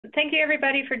Thank you,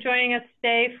 everybody, for joining us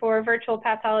today for Virtual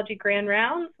Pathology Grand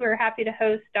Rounds. We're happy to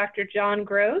host Dr. John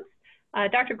Gross.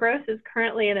 Dr. Gross is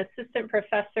currently an assistant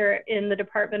professor in the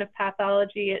Department of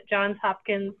Pathology at Johns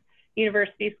Hopkins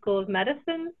University School of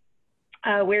Medicine,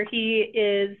 where he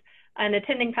is an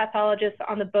attending pathologist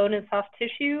on the bone and soft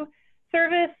tissue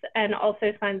service and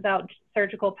also signs out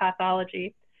surgical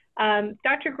pathology.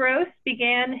 Dr. Gross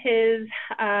began his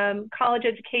college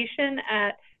education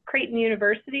at Creighton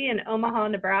University in Omaha,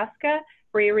 Nebraska,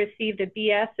 where he received a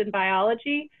BS in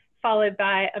biology, followed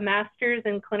by a master's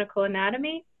in clinical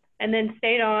anatomy, and then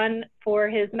stayed on for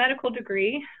his medical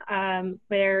degree,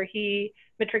 where he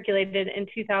matriculated in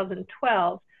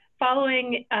 2012.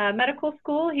 Following medical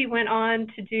school, he went on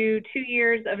to do 2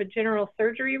 years of a general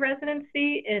surgery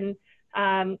residency in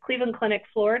Cleveland Clinic,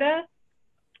 Florida,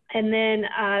 and then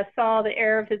saw the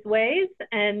error of his ways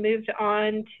and moved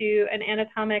on to an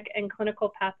anatomic and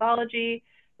clinical pathology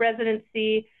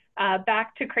residency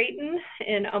back to Creighton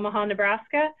in Omaha,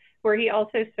 Nebraska, where he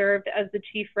also served as the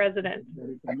chief resident.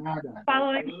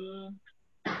 Following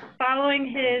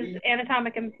his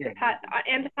anatomic and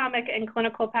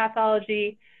clinical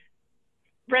pathology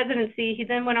residency, he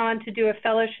then went on to do a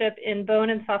fellowship in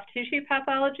bone and soft tissue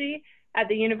pathology at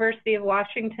the University of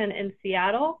Washington in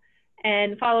Seattle.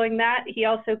 And following that, he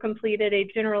also completed a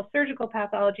general surgical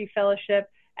pathology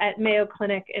fellowship at Mayo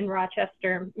Clinic in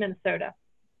Rochester, Minnesota.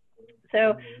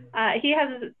 So he has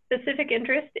a specific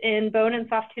interest in bone and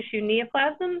soft tissue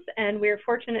neoplasms, and we're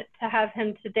fortunate to have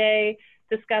him today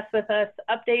discuss with us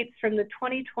updates from the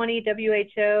 2020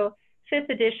 WHO 5th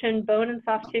edition bone and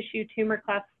soft tissue tumor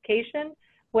classification,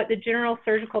 what the general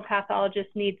surgical pathologist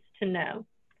needs to know.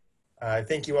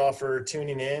 Thank you all for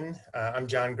tuning in. I'm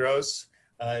John Gross.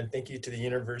 Thank you to the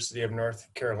University of North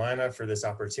Carolina for this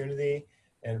opportunity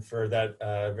and for that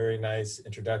very nice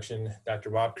introduction, Dr.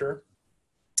 Wapker.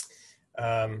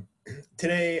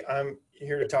 Today, I'm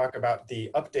here to talk about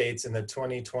the updates in the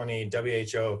 2020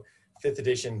 WHO 5th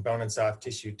edition bone and soft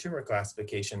tissue tumor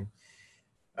classification.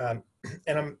 And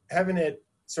I'm having it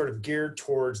sort of geared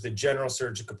towards the general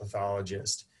surgical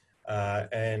pathologist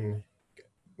and,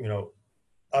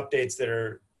 updates that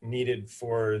are needed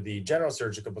for the general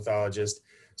surgical pathologist.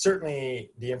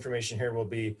 Certainly the information here will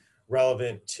be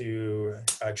relevant to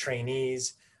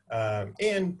trainees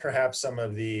and perhaps some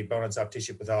of the bone and soft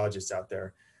tissue pathologists out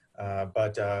there.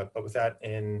 But with that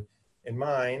in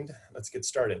mind, let's get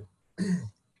started.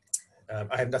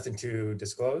 I have nothing to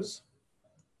disclose.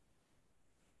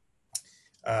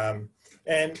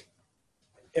 And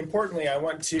importantly, I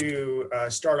want to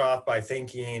start off by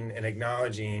thanking and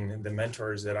acknowledging the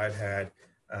mentors that I've had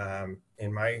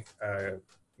in my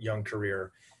young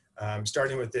career,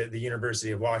 starting with the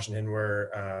University of Washington,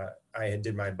 where I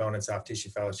did my bone and soft tissue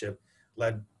fellowship,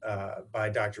 led by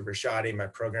Dr. Rashadi, my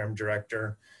program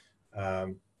director,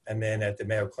 and then at the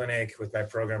Mayo Clinic with my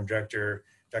program director,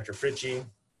 Dr. Fritchie,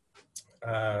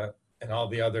 and all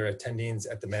the other attendings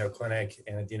at the Mayo Clinic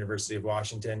and at the University of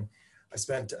Washington. I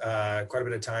spent quite a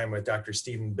bit of time with Dr.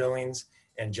 Stephen Billings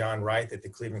and John Reith at the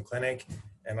Cleveland Clinic,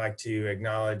 and I'd like to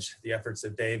acknowledge the efforts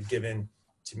that they've given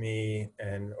to me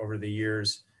and over the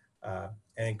years.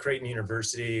 And Creighton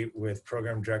University with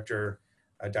program director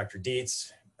Dr.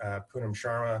 Dietz, Poonam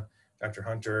Sharma, Dr.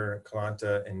 Hunter,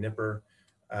 Kalanta, and Nipper.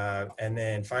 And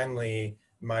then finally,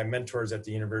 my mentors at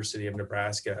the University of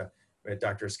Nebraska with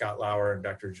Dr. Scott Lauer and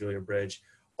Dr. Julia Bridge,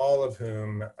 all of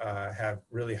whom have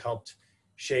really helped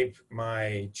shape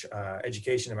my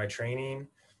education and my training.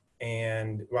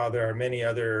 And while there are many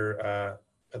other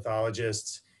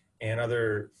pathologists and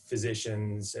other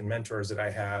physicians and mentors that I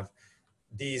have,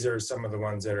 these are some of the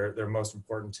ones that they're most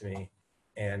important to me.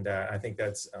 And I think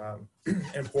that's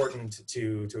important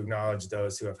to acknowledge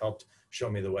those who have helped show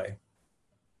me the way.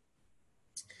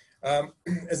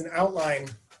 As an outline,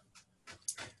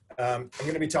 I'm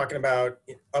going to be talking about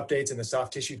updates in the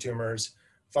soft tissue tumors,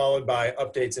 followed by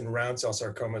updates in round cell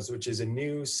sarcomas, which is a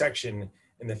new section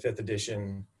in the 5th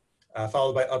edition,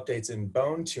 followed by updates in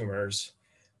bone tumors.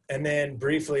 And then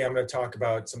briefly, I'm going to talk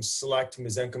about some select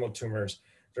mesenchymal tumors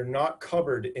that are not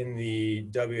covered in the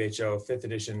WHO 5th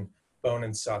edition bone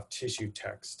and soft tissue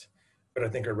text, but I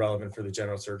think are relevant for the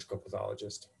general surgical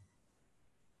pathologist.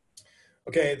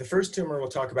 Okay, the first tumor we'll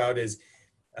talk about is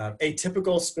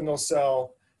atypical spindle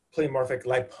cell pleomorphic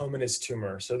lipomatous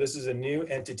tumor. So this is a new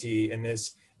entity in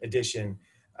this edition.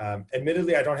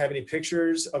 Admittedly, I don't have any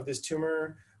pictures of this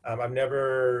tumor. I've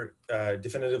never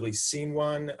definitively seen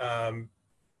one.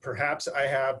 Perhaps I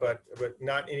have, but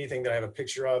not anything that I have a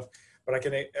picture of. But I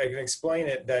can explain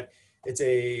it that it's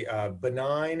a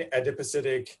benign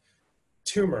adipocytic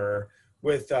tumor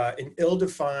with an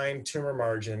ill-defined tumor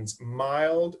margins,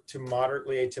 mild to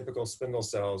moderately atypical spindle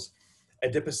cells,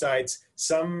 adipocytes,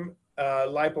 some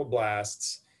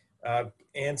lipoblasts,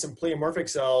 and some pleomorphic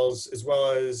cells, as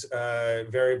well as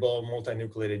variable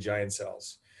multinucleated giant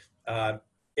cells.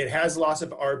 It has loss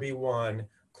of RB1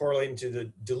 correlating to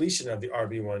the deletion of the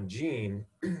RB1 gene,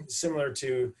 similar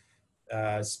to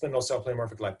spindle cell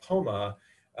pleomorphic lipoma.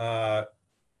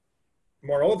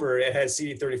 Moreover, it has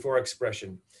CD34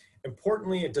 expression.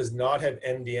 Importantly, it does not have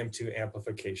MDM2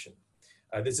 amplification.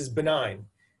 This is benign.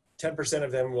 10%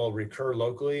 of them will recur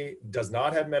locally, does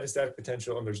not have metastatic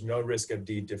potential, and there's no risk of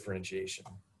dedifferentiation.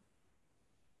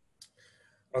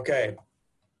 Okay,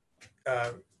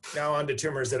 now on to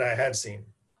tumors that I have seen.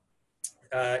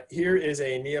 Here is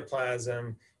a neoplasm.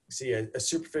 You see a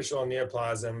superficial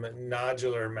neoplasm,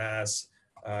 nodular mass,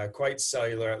 quite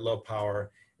cellular at low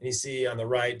power. And you see on the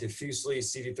right, diffusely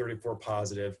CD34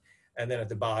 positive. And then at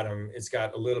the bottom, it's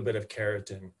got a little bit of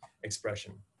keratin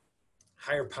expression.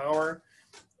 Higher power,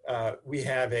 we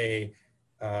have a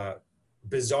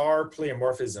bizarre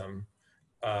pleomorphism,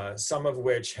 some of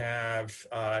which have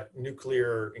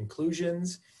nuclear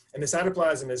inclusions. And the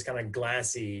cytoplasm is kind of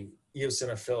glassy,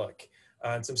 eosinophilic,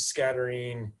 and some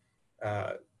scattering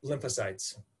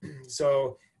lymphocytes.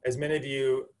 So as many of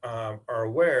you are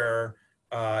aware,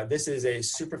 this is a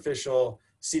superficial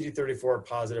CD34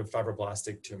 positive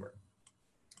fibroblastic tumor.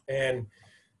 And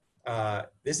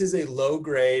this is a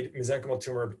low-grade mesenchymal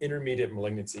tumor of intermediate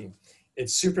malignancy.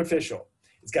 It's superficial.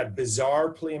 It's got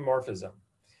bizarre pleomorphism,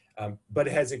 but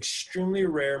it has extremely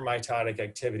rare mitotic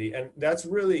activity. And that's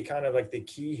really kind of like the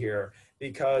key here,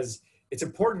 because it's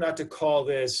important not to call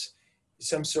this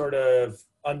some sort of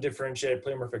undifferentiated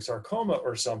pleomorphic sarcoma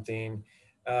or something.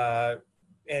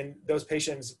 And those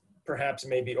patients perhaps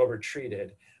may be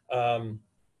overtreated.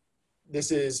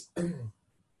 This is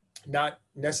not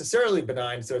necessarily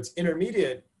benign, so it's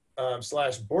intermediate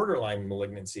slash borderline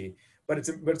malignancy, but it's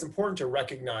important to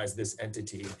recognize this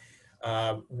entity.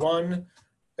 In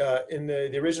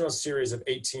the original series of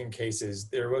 18 cases,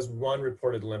 there was one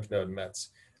reported lymph node mets,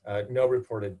 no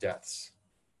reported deaths.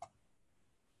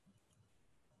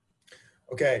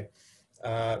 Okay,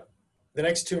 the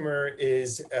next tumor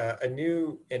is a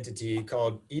new entity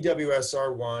called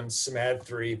EWSR1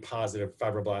 SMAD3 positive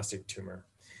fibroblastic tumor.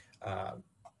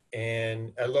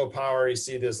 And at low power, you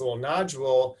see this little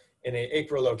nodule in an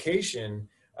acrolocation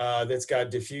that's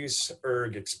got diffuse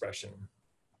ERG expression.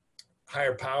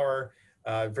 Higher power,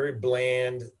 very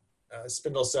bland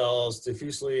spindle cells,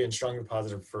 diffusely and strongly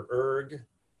positive for ERG.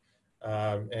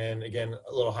 And again,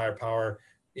 a little higher power,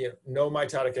 no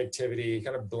mitotic activity,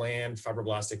 kind of bland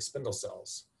fibroblastic spindle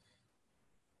cells.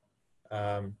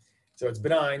 So it's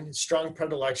benign, strong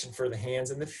predilection for the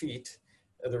hands and the feet.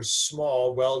 They're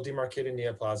small, well-demarcated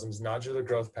neoplasms, nodular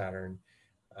growth pattern,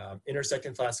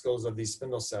 intersecting fascicles of these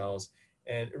spindle cells.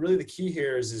 And really the key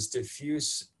here is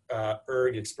diffuse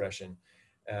ERG expression.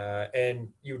 And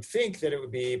you'd think that it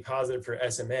would be positive for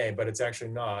SMA, but it's actually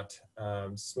not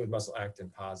smooth muscle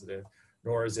actin positive,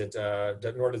 nor does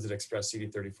it express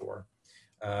CD34.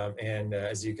 And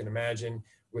as you can imagine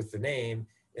with the name,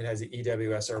 it has the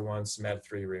EWSR1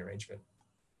 SMAD3 rearrangement.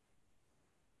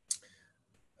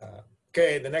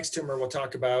 Okay, the next tumor we'll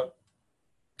talk about,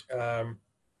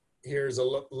 here's a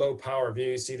low power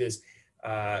view. You see this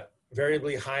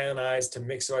variably hyalinized to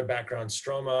myxoid background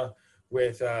stroma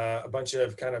with a bunch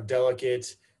of kind of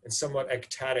delicate and somewhat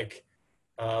ectatic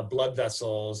blood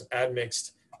vessels,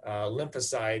 admixed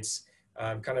lymphocytes,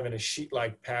 kind of in a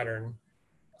sheet-like pattern.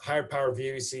 Higher power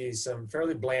view, you see some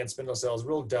fairly bland spindle cells,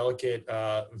 real delicate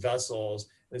vessels,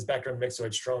 and this background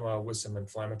myxoid stroma with some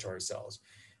inflammatory cells.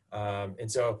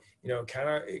 And so,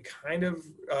 it kind of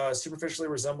superficially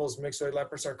resembles myxoid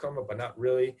liposarcoma, but not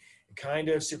really. It kind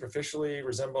of superficially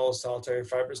resembles solitary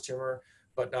fibrous tumor,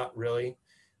 but not really.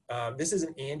 This is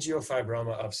an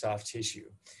angiofibroma of soft tissue.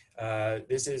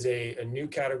 This is a new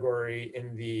category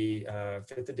in the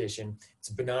 5th edition. It's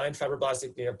a benign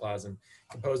fibroblastic neoplasm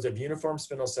composed of uniform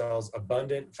spindle cells,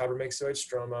 abundant fibromyxoid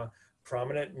stroma,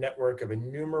 prominent network of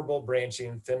innumerable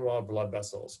branching thin-walled blood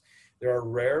vessels. There are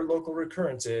rare local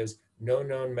recurrences, no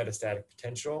known metastatic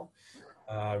potential.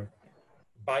 By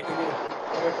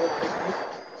immunochemical technique,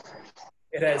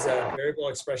 it has a variable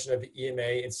expression of EMA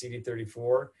and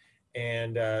CD34,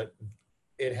 and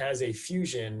it has a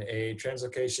fusion, a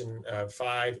translocation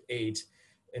 5-8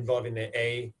 involving the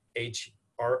A, H,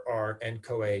 RR, and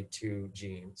CoA2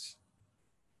 genes.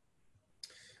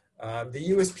 The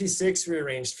USP6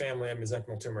 rearranged family of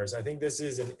mesenchymal tumors. I think this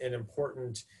is an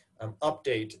important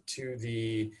update to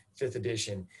the 5th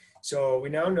edition. So we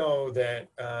now know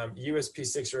that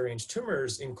USP6 rearranged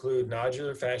tumors include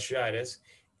nodular fasciitis,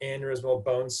 aneurysmal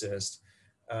bone cyst,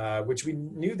 which we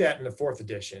knew that in the 4th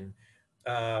edition.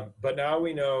 But now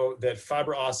we know that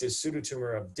fibroosseous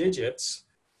pseudotumor of digits,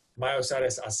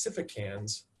 myositis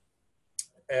ossificans,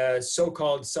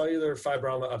 so-called cellular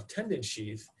fibroma of tendon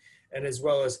sheath, and as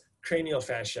well as cranial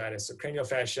fasciitis. So cranial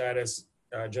fasciitis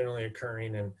generally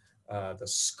occurring in the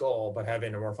skull, but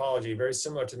having a morphology very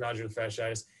similar to nodular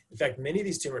fasciitis. In fact, many of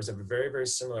these tumors have a very, very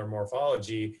similar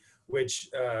morphology, which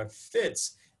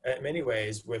fits in many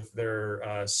ways with their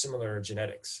similar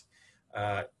genetics.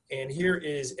 And here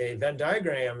is a Venn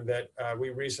diagram that we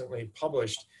recently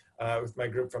published with my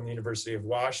group from the University of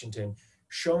Washington,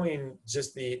 showing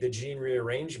just the gene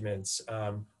rearrangements,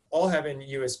 all having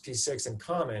USP6 in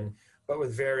common, but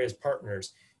with various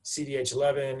partners.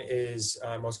 CDH11 is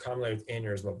most commonly with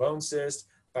aneurysmal bone cyst,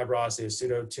 fibroosseous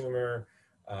pseudotumor,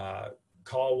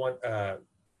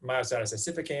 myositis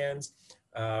ossificans.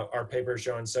 Our paper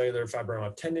showing cellular fibroma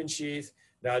of tendon sheath,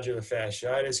 nodular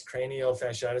fasciitis, cranial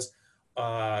fasciitis,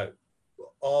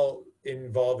 all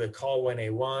involve the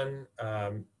COL1A1,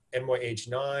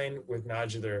 MYH9 with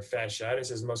nodular fasciitis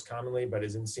is most commonly, but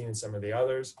isn't seen in some of the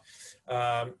others.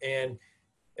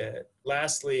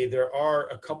 Lastly, there are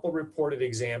a couple reported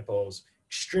examples,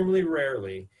 extremely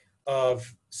rarely,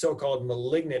 of so-called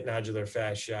malignant nodular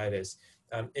fasciitis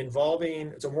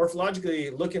involving, so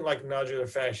morphologically looking like nodular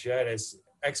fasciitis,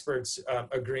 experts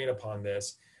agreeing upon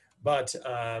this, but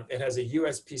it has a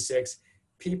USP6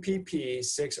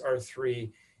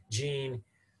 PPP6R3 gene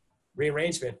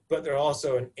rearrangement, but there's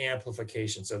also an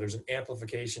amplification. So there's an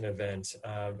amplification event.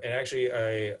 And actually,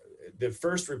 the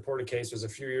first reported case was a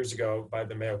few years ago by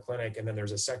the Mayo Clinic, and then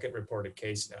there's a second reported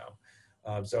case now.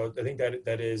 So I think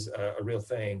that is a real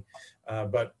thing.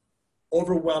 But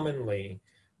overwhelmingly,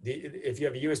 if you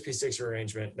have a USP6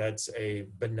 rearrangement, that's a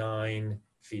benign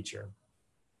feature.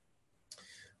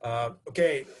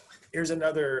 Okay, here's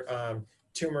another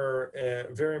tumor,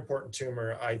 very important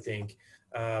tumor, I think.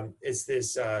 It's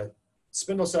this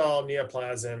spindle cell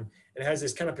neoplasm. It has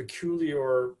this kind of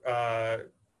peculiar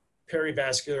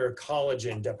perivascular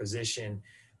collagen deposition,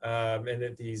 and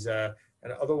that these and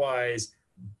otherwise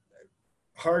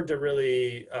hard to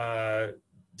really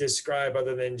describe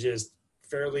other than just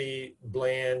fairly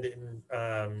bland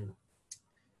and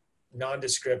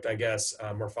nondescript, I guess,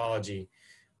 morphology.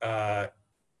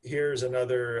 Here's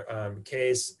another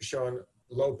case showing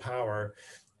low power,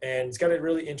 and it's got a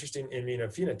really interesting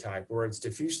immunophenotype where it's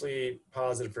diffusely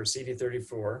positive for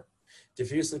CD34,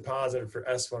 diffusely positive for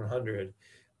S100,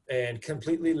 and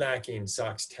completely lacking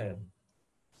SOX10.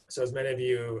 So as many of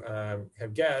you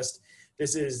have guessed,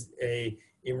 this is a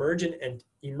emerging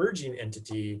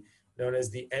entity known as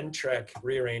the NTRK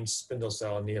rearranged spindle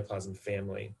cell neoplasm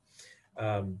family.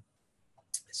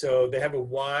 So they have a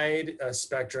wide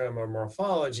spectrum of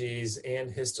morphologies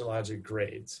and histologic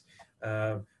grades.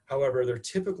 However, they're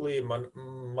typically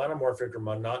monomorphic or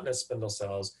monotonous spindle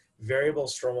cells, variable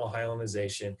stromal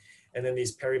hyalinization, and then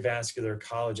these perivascular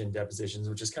collagen depositions,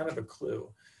 which is kind of a clue.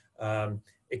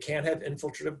 It can have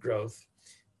infiltrative growth.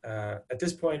 At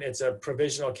this point, it's a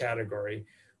provisional category,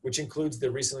 which includes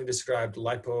the recently described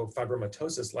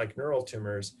lipofibromatosis-like neural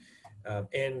tumors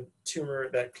and tumor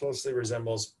that closely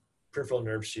resembles peripheral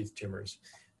nerve sheath tumors.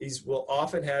 These will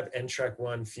often have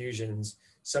NTRK1 fusions.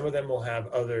 Some of them will have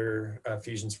other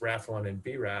fusions, RAF1 and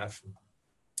BRAF.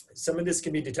 Some of this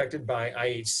can be detected by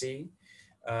IHC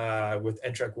with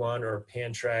NTRK1 or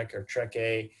PanTrK or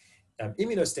TrkA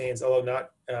immunostains, although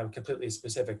not completely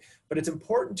specific. But it's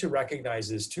important to recognize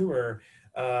this tumor,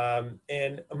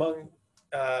 and among,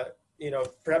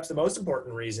 perhaps the most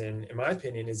important reason, in my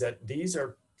opinion, is that these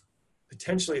are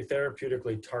potentially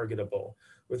therapeutically targetable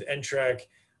with NTRK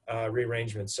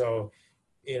rearrangement. So,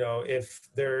 if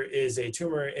there is a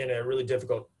tumor in a really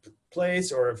difficult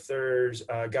place, or if there's,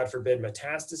 God forbid,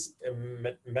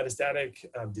 metastatic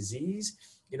disease,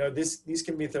 these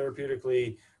can be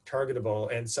therapeutically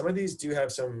targetable. And some of these do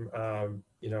have some,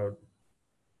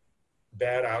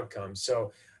 bad outcomes.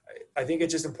 So I think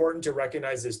it's just important to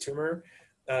recognize this tumor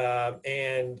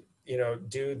and,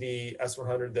 do the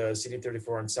S100, the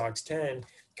CD34 and SOX10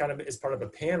 kind of as part of a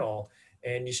panel.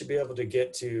 And you should be able to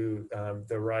get to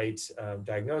the right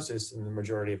diagnosis in the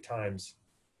majority of times.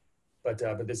 But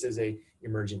this is a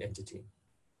emerging entity.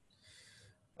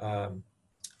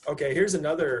 Okay, here's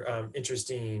another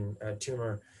interesting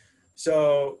tumor.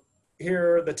 So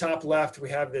here, the top left, we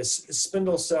have this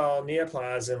spindle cell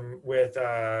neoplasm with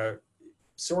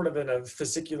sort of in a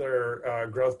fascicular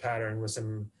growth pattern with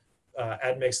some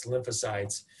admixed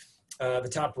lymphocytes. The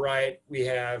top right, we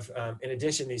have, in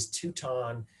addition, these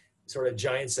Teuton sort of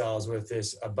giant cells with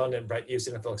this abundant bright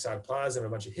eosinophilic cytoplasm, a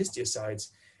bunch of histiocytes.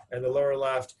 And the lower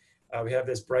left, we have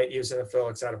this bright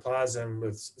eosinophilic cytoplasm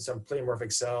with some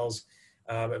pleomorphic cells,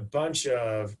 a bunch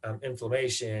of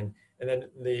inflammation, and then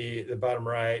the bottom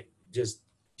right, just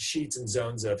sheets and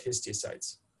zones of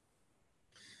histiocytes.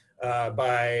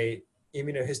 By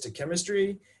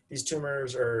immunohistochemistry, these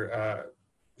tumors are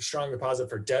strongly positive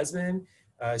for Desmin,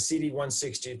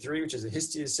 CD163, which is a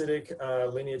histiocytic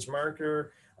lineage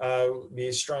marker,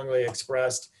 be strongly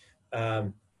expressed.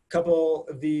 Couple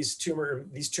of these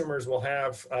tumors will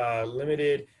have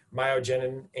limited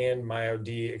myogenin and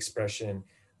MyoD expression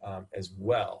as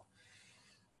well.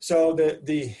 So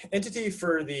the entity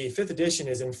for the 5th edition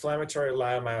is inflammatory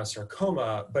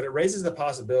leiomyosarcoma, but it raises the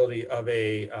possibility of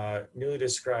a newly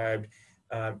described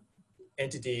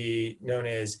entity known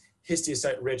as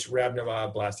histiocyte-rich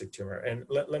rhabdomyoblastic tumor. And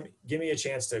give me a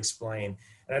chance to explain.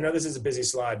 And I know this is a busy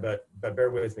slide, but bear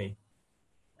with me.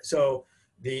 So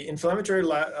the inflammatory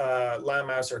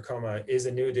leiomyosarcoma is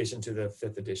a new addition to the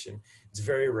 5th edition. It's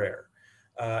very rare.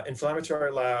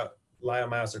 Inflammatory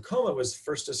leiomyosarcoma was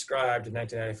first described in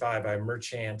 1995 by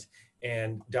Merchant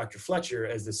and Dr. Fletcher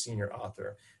as the senior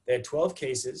author. They had 12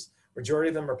 cases. Majority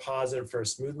of them are positive for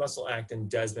smooth muscle actin,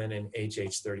 Desmin, and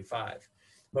HH35.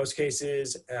 Most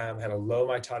cases had a low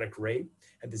mitotic rate,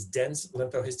 had this dense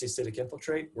lymphohistiocytic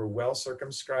infiltrate, were well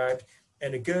circumscribed,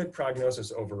 and a good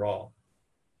prognosis overall.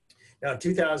 Now, in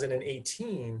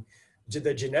 2018,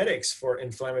 the genetics for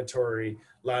inflammatory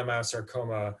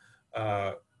leiomyosarcoma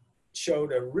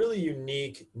showed a really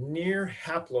unique near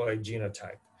haploid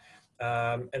genotype.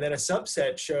 And then a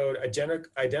subset showed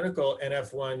identical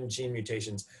NF1 gene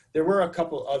mutations. There were a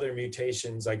couple other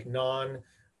mutations, like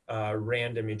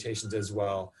non-random mutations as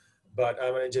well, but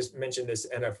I'm going to just mention this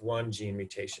NF1 gene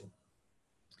mutation.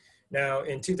 Now,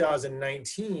 in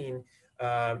 2019,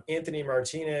 Anthony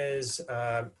Martinez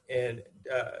and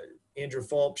Andrew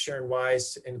Fulp, Sharon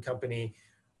Weiss, and company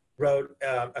wrote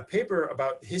a paper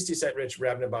about histiocyte-rich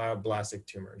rhabdomyoblastic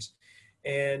tumors.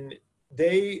 And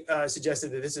they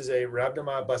suggested that this is a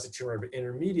rhabdomyoblastic tumor of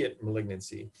intermediate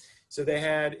malignancy. So they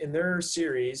had, in their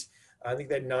series, I think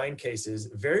they had 9 cases,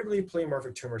 variably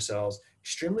pleomorphic tumor cells,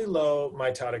 extremely low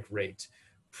mitotic rate,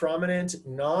 prominent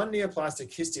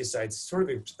non-neoplastic histiocytes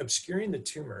sort of obscuring the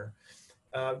tumor.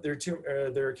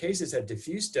 Their cases had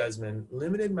diffuse Desmin,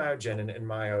 limited myogenin, and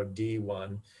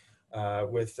MyoD1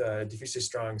 with diffusely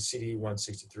strong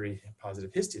CD163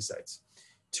 positive histiocytes.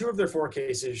 2 of their 4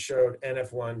 cases showed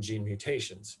NF1 gene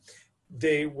mutations.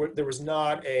 There was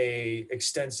not a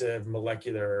extensive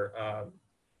molecular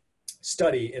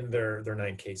study in their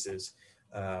 9 cases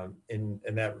in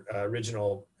that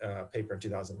original paper in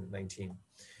 2019.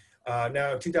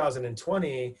 Now, in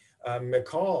 2020,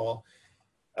 McCall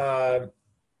has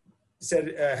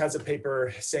a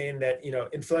paper saying that,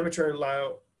 inflammatory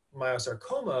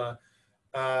leiomyosarcoma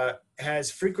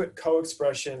has frequent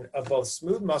co-expression of both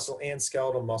smooth muscle and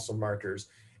skeletal muscle markers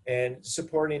and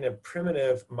supporting a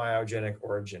primitive myogenic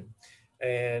origin.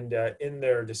 And in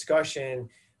their discussion,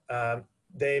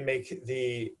 they make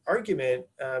the argument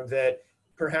that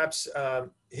perhaps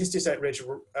histiocyte-rich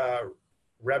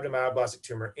rhabdomyoblastic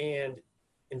tumor and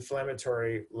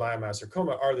inflammatory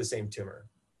leiomyosarcoma are the same tumor.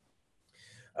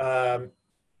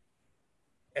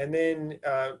 And then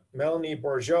Melanie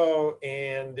Bourgeau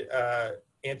and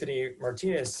Anthony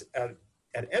Martinez at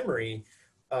Emory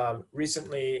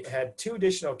recently had 2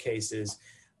 additional cases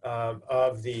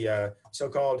of the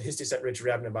so-called histiocyte-rich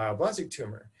rhabdomyoblastic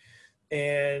tumor.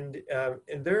 And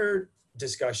in their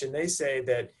discussion, they say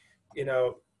that,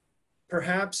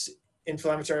 perhaps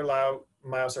inflammatory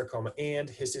leiomyosarcoma and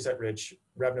histiocyte-rich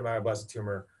rhabdomyoblastic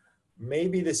tumor may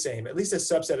be the same, at least a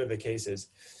subset of the cases.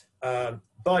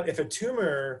 But if a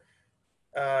tumor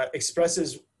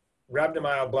expresses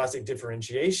rhabdomyoblastic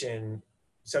differentiation,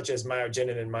 such as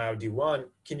myogenin and MyoD1,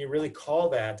 can you really call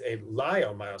that a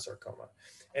leiomyosarcoma?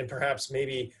 And perhaps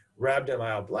maybe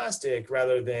rhabdomyoblastic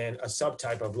rather than a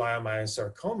subtype of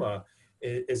leiomyosarcoma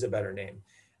is a better name.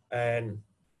 And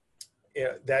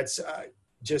that's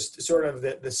just sort of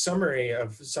the summary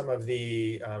of some of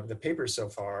the papers so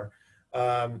far.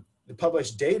 The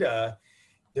published data,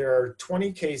 there are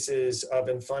 20 cases of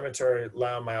inflammatory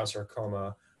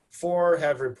leiomyosarcoma. 4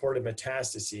 have reported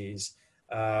metastases,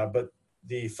 but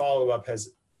the follow-up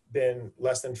has been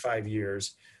less than 5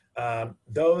 years.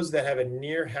 Those that have a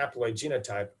near haploid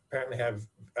genotype apparently have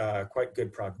quite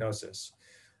good prognosis.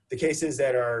 The cases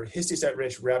that are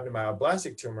histiocyte-rich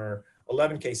rhabdomyoblastic tumor,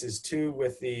 11 cases, 2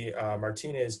 with the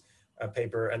Martinez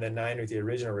paper, and then 9 with the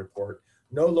original report.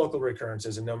 No local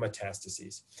recurrences and no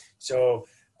metastases. So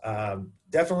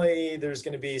Definitely, there's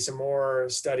going to be some more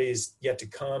studies yet to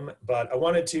come, but I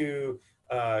wanted to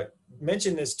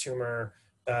mention this tumor,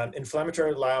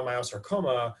 inflammatory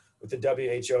leiomyosarcoma, with the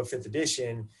WHO 5th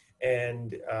edition.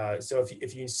 And so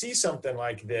if you see something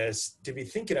like this, to be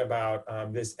thinking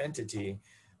about this entity,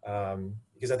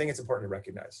 because I think it's important to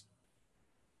recognize.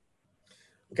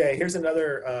 Okay, here's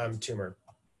another tumor.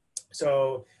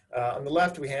 So on the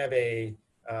left, we have a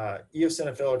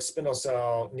eosinophilic spindle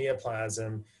cell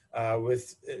neoplasm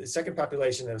with a second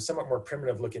population of somewhat more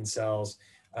primitive looking cells,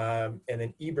 and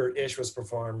an EBER-ish was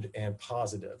performed and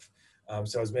positive.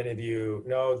 So as many of you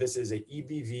know, this is a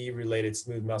EBV-related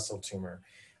smooth muscle tumor.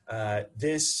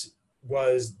 This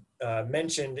was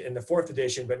mentioned in the 4th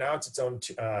edition, but now it's its own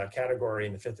category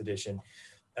in the 5th edition.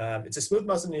 It's a smooth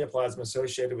muscle neoplasm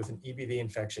associated with an EBV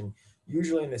infection,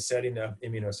 usually in the setting of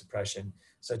immunosuppression,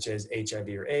 such as HIV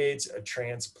or AIDS, a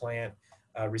transplant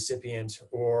recipient,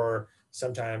 or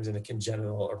sometimes in a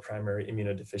congenital or primary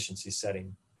immunodeficiency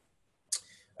setting.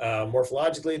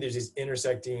 Morphologically, there's these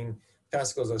intersecting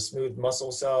fascicles of smooth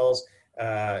muscle cells.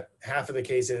 Half of the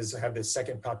cases have this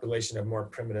second population of more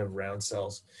primitive round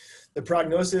cells. The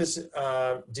prognosis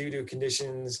due to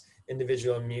conditions,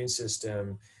 individual immune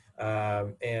system,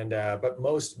 but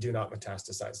most do not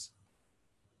metastasize.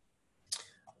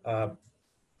 All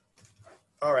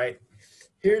right,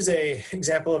 here's an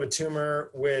example of a tumor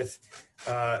with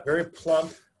very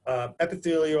plump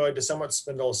epithelioid to somewhat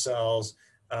spindle cells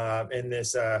in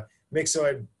this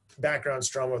myxoid background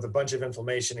stroma with a bunch of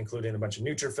inflammation, including a bunch of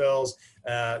neutrophils.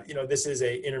 This is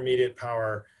a intermediate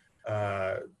power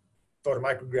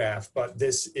photomicrograph, but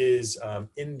this is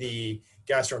in the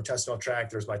gastrointestinal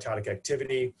tract. There's mitotic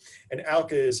activity, and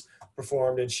ALK is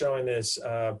performed and showing this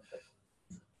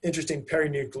interesting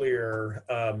perinuclear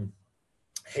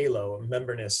halo,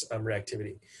 membranous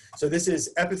reactivity. So this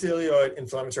is epithelioid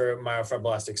inflammatory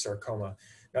myofibroblastic sarcoma.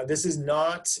 Now, this is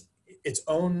not its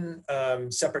own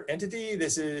separate entity.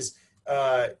 This is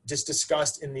just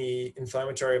discussed in the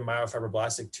inflammatory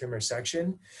myofibroblastic tumor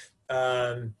section,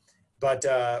 but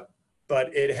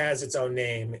it has its own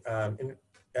name,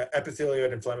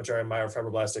 epithelioid inflammatory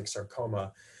myofibroblastic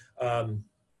sarcoma,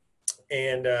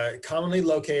 and commonly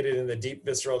located in the deep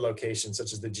visceral locations,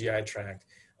 such as the GI tract,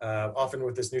 often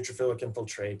with this neutrophilic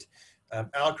infiltrate.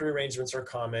 ALK rearrangements are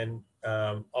common,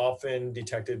 often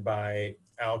detected by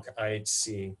ALK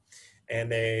IHC,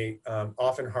 and they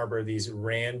often harbor these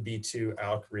RAN-B2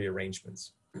 ALK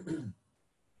rearrangements.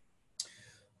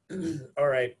 All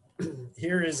right,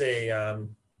 here is a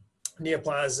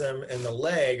neoplasm in the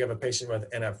leg of a patient with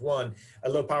NF1.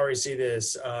 At low power, you see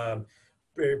this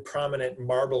very prominent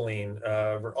marbling,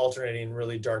 alternating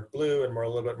really dark blue and a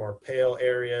little bit more pale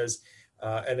areas.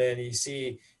 And then you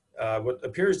see what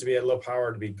appears to be at low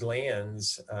power to be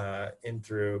glands in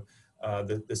through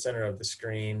the center of the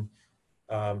screen.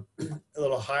 A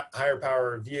little higher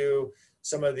power view.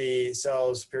 Some of the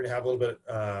cells appear to have a little bit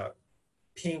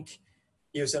pink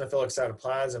eosinophilic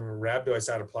cytoplasm, rhabdoid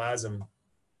cytoplasm,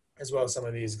 as well as some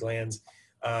of these glands.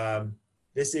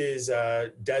 This is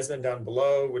Desmond down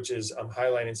below, which is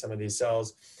highlighting some of these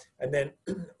cells. And then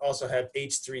also have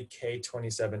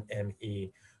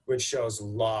H3K27ME, which shows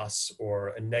loss or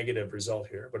a negative result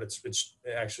here, but it's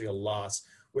actually a loss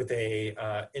with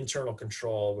a internal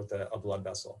control with a blood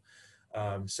vessel.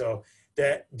 So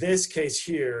this case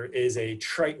here is a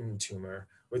Triton tumor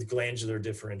with glandular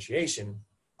differentiation.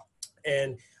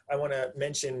 And I want to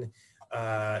mention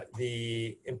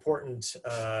the important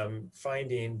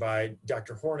finding by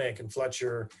Dr. Hornick and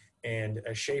Fletcher and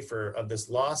Schaefer of this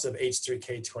loss of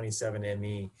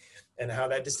H3K27ME and how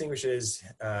that distinguishes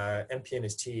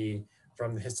MPNST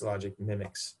from the histologic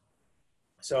mimics.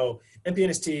 So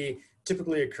MPNST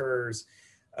typically occurs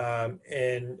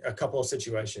in a couple of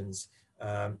situations.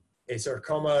 A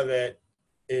sarcoma that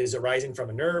is arising from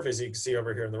a nerve, as you can see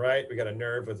over here on the right, we got a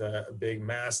nerve with a big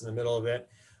mass in the middle of it.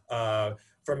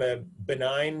 From a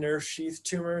benign nerve sheath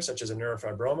tumor, such as a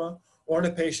neurofibroma, or in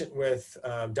a patient with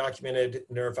documented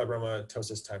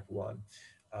neurofibromatosis type 1.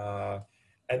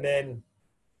 And then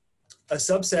a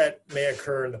subset may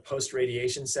occur in the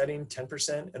post-radiation setting,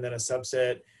 10%, and then a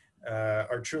subset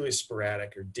are truly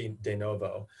sporadic or de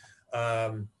novo.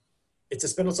 It's a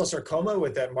spindle cell sarcoma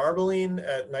with that marbling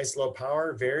at nice low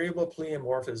power, variable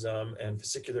pleomorphism, and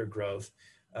fascicular growth.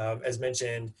 As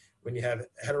mentioned, when you have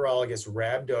heterologous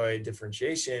rhabdoid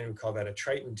differentiation, we call that a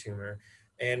Triton tumor.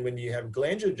 And when you have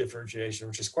glandular differentiation,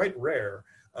 which is quite rare,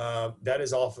 that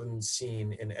is often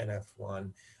seen in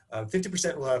NF1.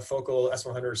 50% will have focal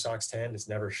S100 or SOX10. It's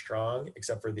never strong,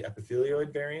 except for the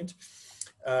epithelioid variant.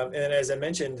 And as I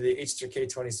mentioned, the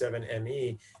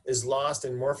H3K27ME is lost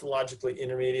in morphologically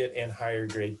intermediate and higher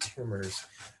grade tumors.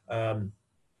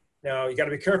 Now, you got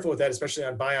to be careful with that, especially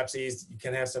on biopsies. You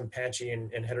can have some patchy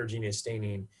and heterogeneous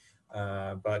staining,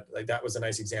 but like that was a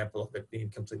nice example of it being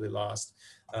completely lost.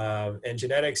 And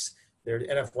genetics, there are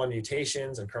NF1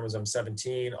 mutations on chromosome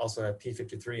 17, also have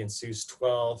P53 and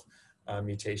SUS12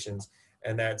 mutations,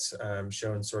 and that's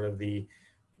shown sort of the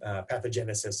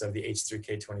pathogenesis of the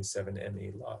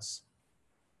H3K27ME loss.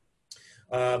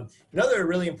 Another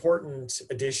really important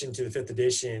addition to the 5th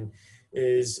edition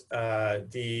is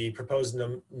the proposed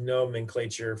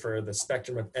nomenclature for the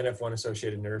spectrum of NF1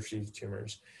 associated nerve sheath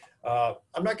tumors.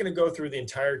 I'm not going to go through the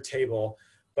entire table,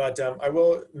 but I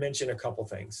will mention a couple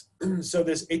things. So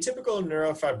this atypical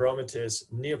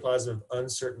neurofibromatous neoplasm of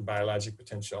uncertain biologic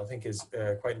potential, I think, is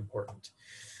quite important.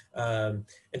 And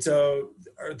so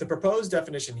the proposed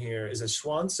definition here is a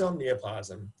Schwann cell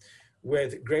neoplasm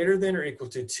with greater than or equal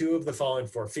to 2 of the following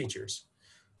 4 features.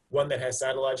 One that has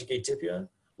cytologic atypia,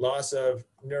 loss of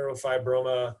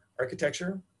neurofibroma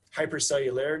architecture,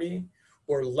 hypercellularity,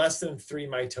 or less than 3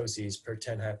 mitoses per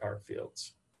 10 high power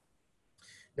fields.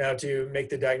 Now, to make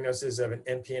the diagnosis of an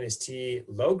MPNST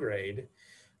low grade,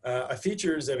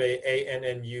 features of a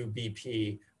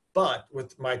ANNUBP, but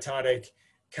with mitotic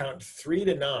count 3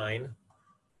 to 9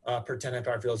 per 10 high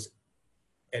power fields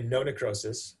and no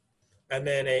necrosis. And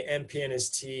then a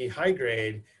MPNST high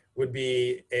grade would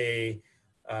be a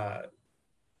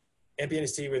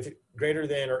MPNST with greater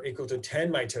than or equal to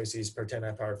 10 mitoses per 10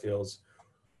 high power fields,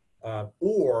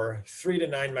 or 3 to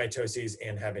 9 mitoses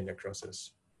and having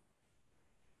necrosis.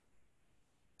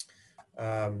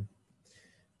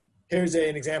 Here's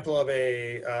an example of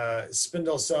a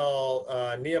spindle cell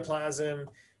neoplasm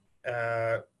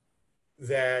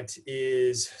that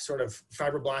is sort of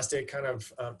fibroblastic, kind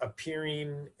of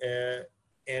appearing,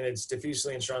 and it's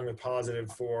diffusely and strongly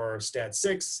positive for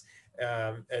STAT6.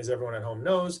 As everyone at home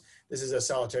knows, this is a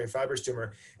solitary fibrous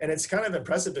tumor. And it's kind of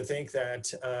impressive to think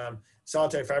that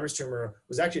solitary fibrous tumor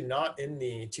was actually not in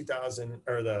the 2000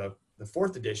 or the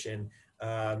 4th edition.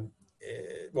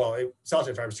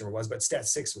 Solitary fibrous tumor was, but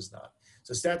STAT6 was not.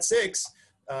 So STAT6,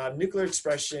 nuclear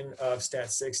expression of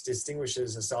STAT6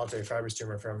 distinguishes a solitary fibrous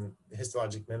tumor from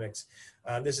histologic mimics.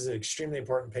 This is an extremely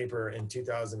important paper in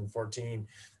 2014,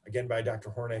 again by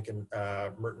Dr. Hornick and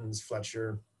Mertens,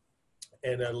 Fletcher,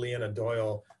 and Leona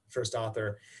Doyle, first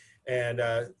author. And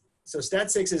so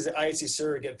STAT6 is the IHC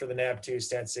surrogate for the NAB2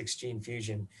 STAT6 gene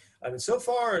fusion. And so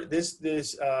far, this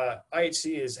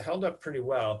IHC is held up pretty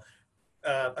well.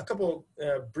 A couple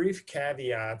brief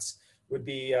caveats would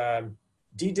be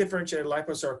dedifferentiated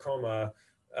liposarcoma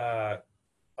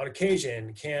on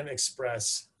occasion can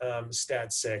express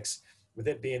STAT6, with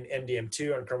it being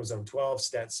MDM2 on chromosome 12,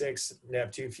 STAT6,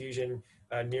 NAB2 fusion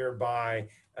nearby,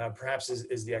 perhaps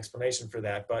is the explanation for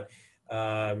that. But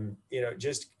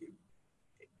just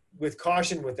with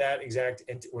caution with that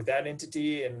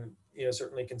entity, and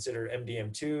certainly consider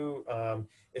MDM2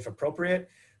 if appropriate.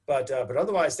 But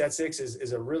otherwise, STAT6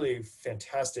 is a really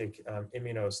fantastic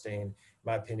immunostain, in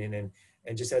my opinion,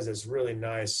 and just has this really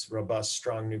nice, robust,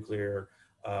 strong nuclear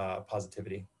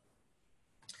positivity.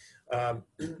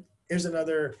 Here's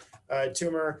another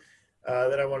tumor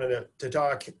that I wanted to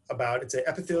talk about. It's an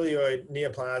epithelioid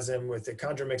neoplasm with a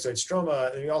chondromyxoid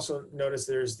stroma. And you also notice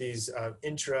there's these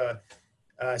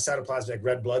cytoplasmic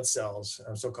red blood cells,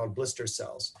 so-called blister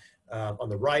cells. On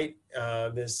the right,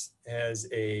 this has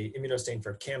a immunostain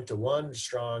for CAMTA1,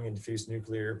 strong and diffuse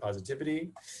nuclear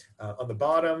positivity. On the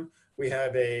bottom, we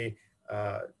have a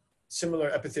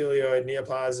similar epithelioid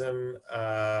neoplasm.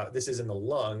 This is in the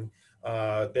lung.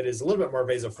 That is a little bit more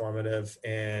vasoformative,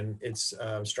 and it's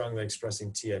strongly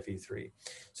expressing TFE3.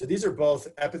 So these are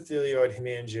both epithelioid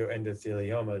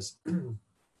hemangioendotheliomas.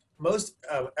 Most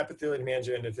epithelioid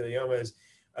hemangioendotheliomas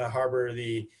harbor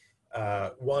the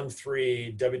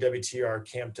 1,3 WWTR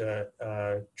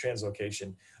CAMTA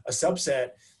translocation. A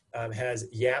subset has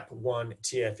YAP1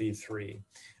 TFE3.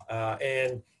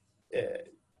 And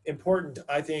important,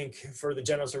 I think, for the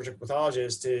general surgical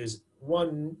pathologist is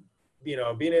one,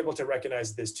 being able to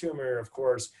recognize this tumor, of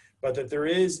course, but that there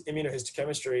is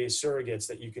immunohistochemistry surrogates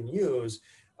that you can use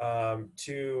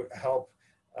to help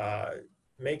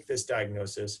make this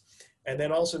diagnosis. And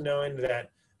then also knowing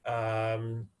that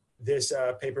this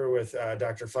paper with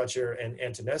Dr. Fletcher and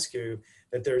Antonescu,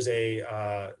 that there's a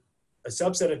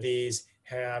subset of these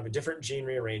have a different gene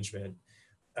rearrangement,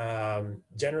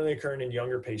 generally occurring in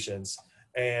younger patients,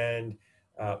 and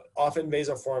often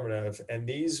vasoformative, and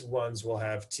these ones will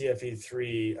have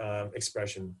TFE3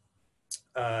 expression.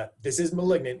 This is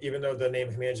malignant, even though the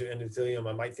name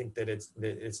hemangioendothelioma might think that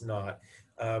it's not.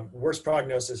 Worst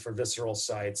prognosis for visceral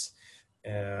sites,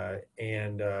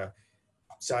 and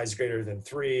size greater than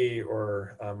 3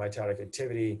 or mitotic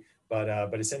activity.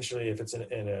 But essentially, if it's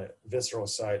in a visceral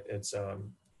site, it's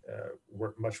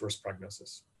much worse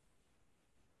prognosis.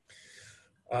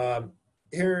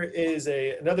 Here is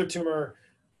another tumor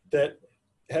that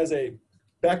has a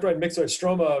background myxoid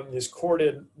stroma, this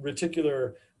chorded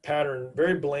reticular pattern,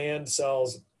 very bland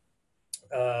cells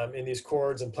in these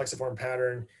chords and plexiform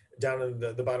pattern. Down in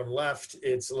the bottom left,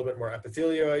 it's a little bit more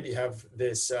epithelioid. You have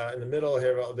this in the middle, you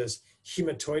have all this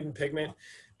hematoidin pigment.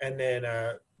 And then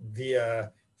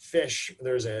via FISH,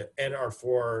 there's a NR4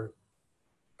 or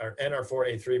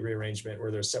NR4A3 rearrangement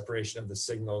where there's separation of the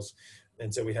signals.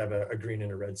 And so we have a green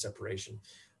and a red separation.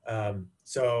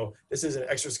 So this is an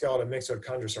extraskeletal myxoid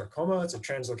chondrosarcoma. It's a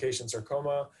translocation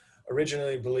sarcoma,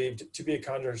 originally believed to be a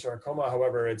chondrosarcoma.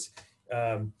 However, it's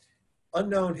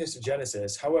unknown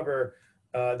histogenesis. However,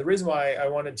 the reason why I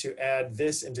wanted to add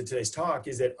this into today's talk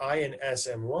is that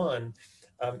INSM1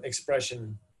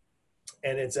 expression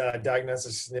and its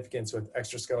diagnostic significance with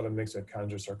extraskeletal myxoid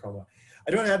chondrosarcoma.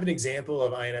 I don't have an example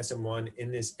of INSM1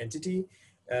 in this entity,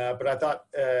 but I thought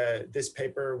this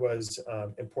paper was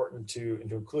important to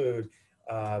include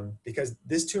because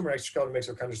this tumor, extraskeletal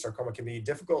myxoid chondrosarcoma, can be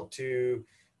difficult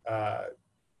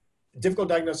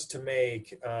diagnosis to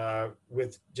make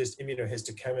with just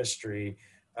immunohistochemistry.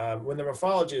 When the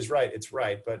morphology is right, it's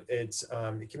right, but it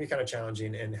can be kind of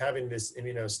challenging, and having this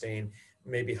immunostain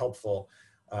may be helpful,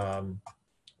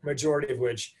 majority of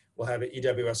which will have an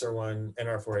EWSR1,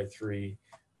 NR4A3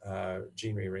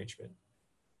 gene rearrangement.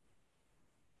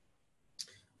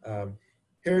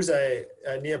 Here's a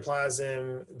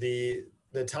neoplasm. The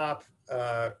top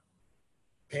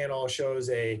panel shows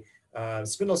a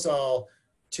spindle cell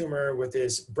tumor with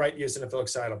this bright eosinophilic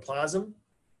cytoplasm.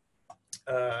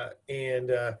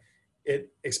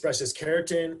 It expresses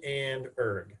keratin and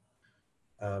ERG.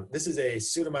 This is a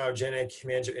pseudomyogenic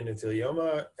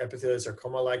hemangioendothelioma, epithelial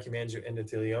sarcoma-like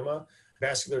hemangioendothelioma,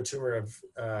 vascular tumor of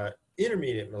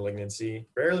intermediate malignancy,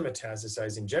 rarely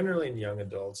metastasizing, generally in young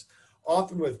adults,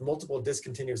 often with multiple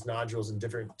discontinuous nodules in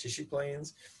different tissue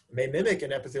planes, may mimic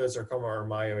an epithelial sarcoma or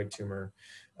myeloid tumor.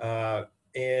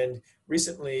 And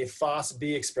recently,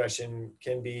 FOSB expression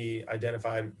can be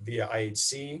identified via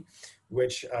IHC,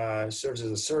 which serves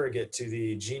as a surrogate to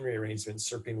the gene rearrangement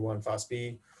SERPINE1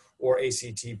 FOSB or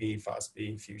ACTB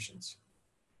FOSB fusions.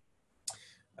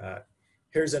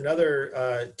 Here's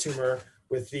another tumor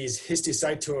with these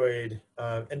histocytoid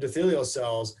endothelial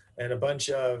cells and a bunch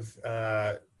of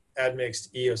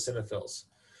admixed eosinophils.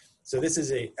 So this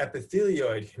is a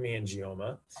epithelioid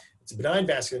hemangioma. It's a benign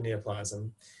vascular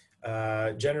neoplasm,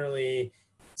 generally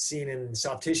seen in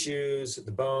soft tissues,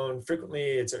 the bone.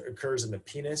 Frequently, it occurs in the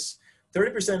penis.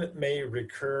 30% may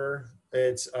recur.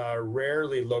 It's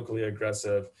rarely locally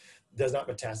aggressive, does not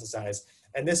metastasize.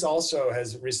 And this also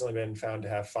has recently been found to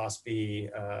have FOSB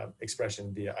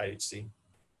expression via IHC.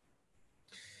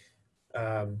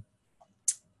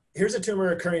 Here's a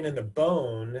tumor occurring in the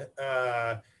bone,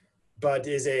 but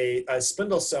is a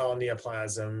spindle cell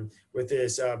neoplasm with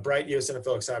this bright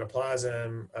eosinophilic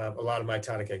cytoplasm, a lot of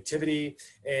mitotic activity,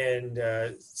 and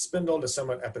spindle to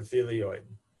somewhat epithelioid.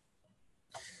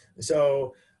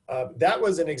 So that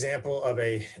was an example of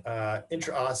a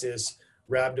intraosseous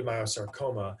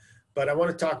rhabdomyosarcoma. But I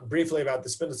want to talk briefly about the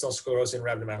spindle cell sclerosing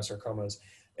rhabdomyosarcomas.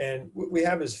 And what we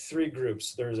have is 3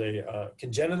 groups. There's a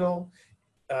congenital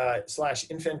 /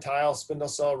 infantile spindle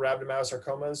cell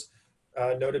rhabdomyosarcomas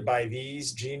noted by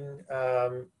these gene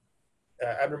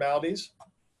abnormalities.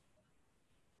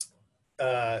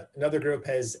 Another group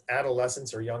has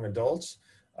adolescents or young adults,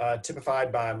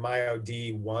 typified by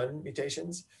MyoD1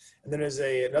 mutations. And then there's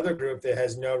another group that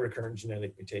has no recurrent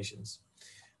genetic mutations.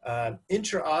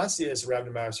 Intraosseous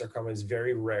rhabdomyosarcoma is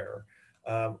very rare.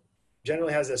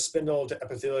 Generally has a spindle to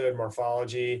epithelioid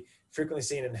morphology, frequently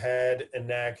seen in head and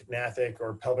neck, gnathic,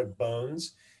 or pelvic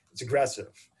bones. It's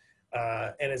aggressive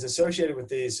and is associated with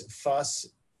these FUS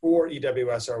or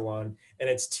EWSR1, and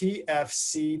it's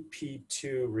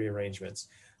TFCP2 rearrangements.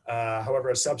 However,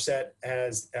 a subset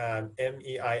has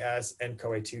MEIS and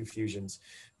CoA2 fusions.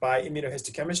 By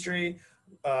immunohistochemistry,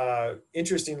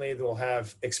 interestingly, they'll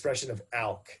have expression of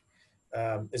ALK,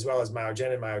 as well as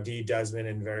myogenin, MyoD, desmin,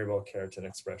 and variable keratin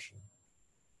expression.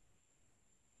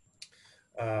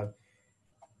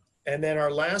 And then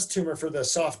our last tumor for the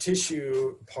soft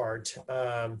tissue part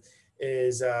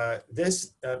is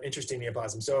this interesting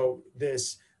neoplasm. So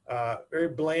this very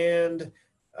bland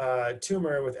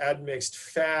tumor with admixed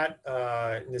fat,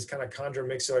 and this kind of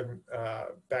chondromyxoid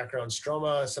background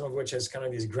stroma, some of which has kind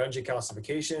of these grungy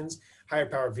calcifications, higher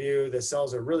power view. The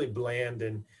cells are really bland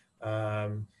and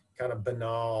kind of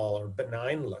banal or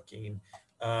benign looking.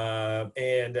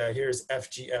 Here's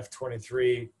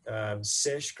FGF23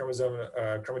 CISH,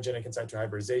 chromogenic in situ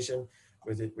hybridization,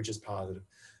 which is positive.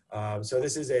 So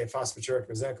this is a phosphaturic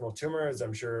mesenchymal tumor, as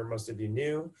I'm sure most of you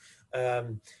knew.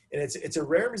 And it's a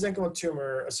rare mesenchymal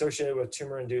tumor associated with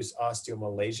tumor-induced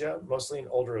osteomalacia, mostly in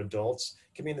older adults.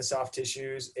 It can be in the soft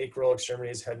tissues, acral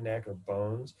extremities, head, neck, or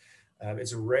bones.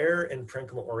 It's rare in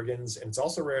parenchymal organs, and it's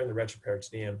also rare in the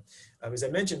retroperitoneum. As I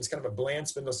mentioned, it's kind of a bland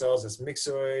spindle cells. It's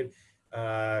myxoid,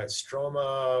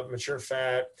 stroma, mature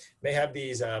fat, may have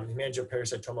these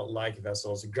hemangioparasitoma-like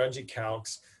vessels, grungy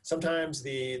calx. Sometimes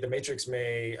the matrix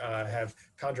may have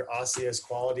chondro-osseous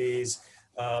qualities.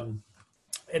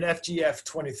 And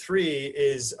FGF23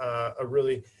 is a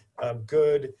really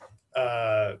good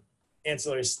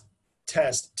ancillary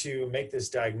test to make this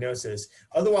diagnosis.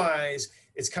 Otherwise,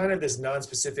 it's kind of this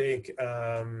nonspecific,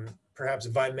 perhaps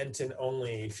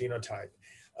Vimentin-only phenotype.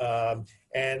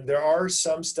 And there are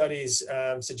some studies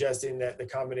suggesting that the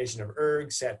combination of ERG,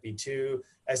 SATB2,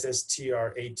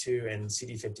 SSTR82, and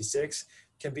CD56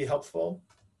 can be helpful.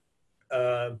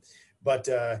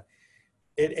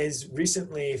 It is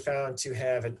recently found to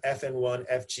have an FN1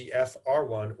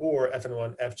 FGFR1 or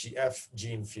FN1 FGF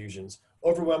gene fusions.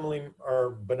 Overwhelmingly are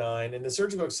benign, and the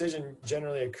surgical excision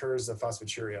generally occurs the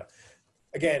phosphaturia.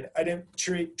 Again, I didn't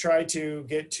try to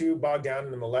get too bogged down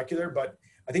in the molecular, but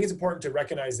I think it's important to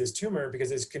recognize this tumor because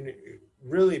this can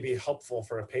really be helpful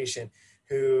for a patient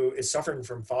who is suffering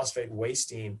from phosphate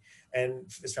wasting and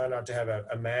is found out to have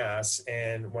a mass.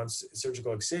 And once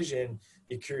surgical excision,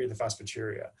 you cure the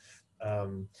phosphaturia.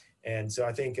 And so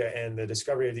I think, and the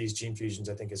discovery of these gene fusions,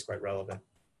 I think is quite relevant.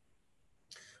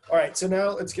 All right, so now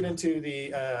let's get into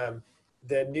the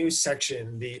new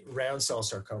section, the round cell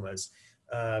sarcomas.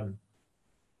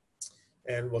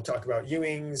 And we'll talk about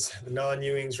Ewing's, the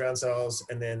non-Ewing's round cells,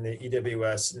 and then the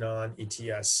EWS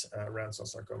non-ETS round cell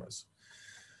sarcomas.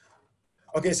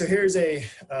 Okay, so here's a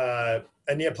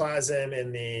neoplasm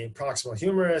in the proximal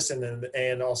humerus,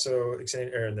 and also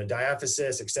extending, or in the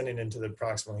diaphysis, extending into the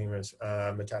proximal humerus,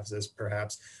 metaphysis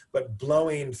perhaps, but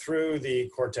blowing through the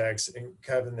cortex and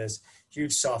having this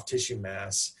huge soft tissue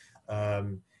mass.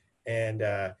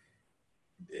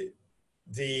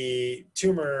 The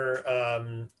tumor,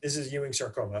 this is Ewing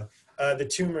sarcoma. The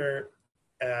tumor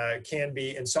can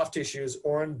be in soft tissues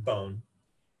or in bone.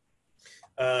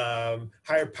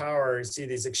 Higher power, you see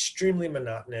these extremely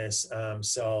monotonous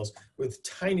cells with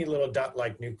tiny little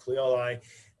dot-like nucleoli.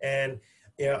 And,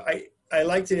 you know, I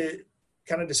like to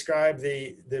kind of describe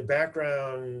the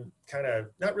background, kind of,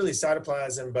 not really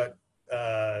cytoplasm, but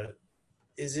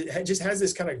it just has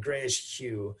this kind of grayish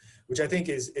hue, which I think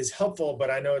is helpful,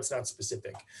 but I know it's not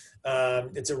specific.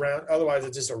 Otherwise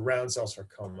it's just a round cell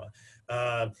sarcoma.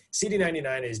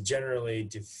 CD99 is generally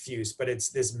diffuse, but it's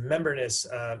this membranous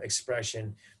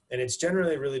expression, and it's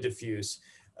generally really diffuse.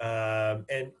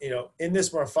 And you know, in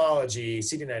this morphology,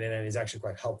 CD99 is actually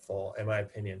quite helpful, in my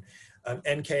opinion.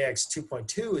 NKX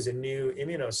 2.2 is a new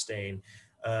immunostain.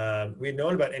 We've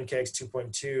known about NKX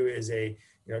 2.2 as a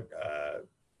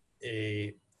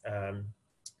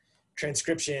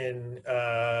transcription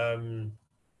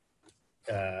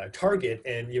target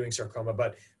in Ewing sarcoma,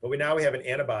 but we have an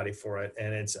antibody for it,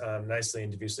 and it's nicely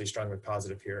and diffusely strongly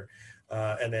positive here.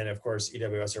 And then, of course,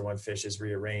 EWSR1 FISH is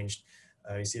rearranged.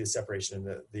 You see the separation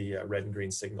in the red and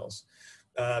green signals.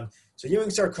 So Ewing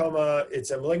sarcoma,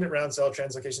 it's a malignant round cell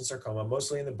translocation sarcoma,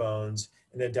 mostly in the bones,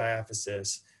 in the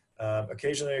diaphysis.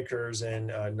 Occasionally occurs in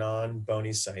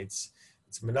non-bony sites.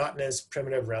 It's monotonous,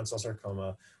 primitive round cell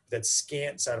sarcoma that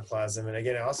scant cytoplasm, and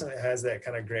again, it also has that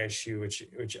kind of grayish hue, which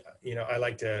you know, I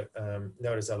like to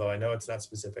notice, although I know it's not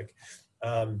specific.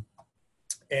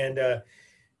 The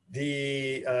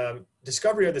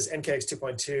discovery of this NKX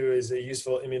 2.2 is a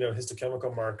useful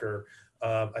immunohistochemical marker,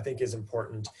 I think is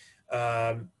important.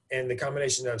 And the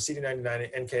combination of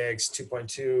CD99 and NKX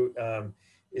 2.2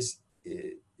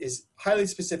 is highly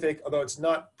specific, although it's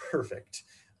not perfect.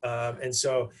 And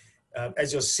so,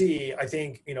 as you'll see, I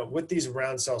think, you know, with these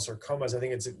round cell sarcomas, I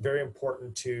think it's very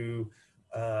important to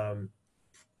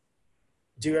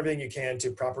do everything you can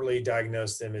to properly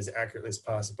diagnose them as accurately as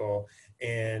possible,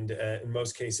 and in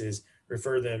most cases,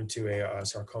 refer them to a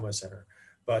sarcoma center.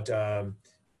 But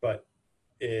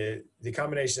the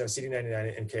combination of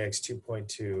CD99 and NKX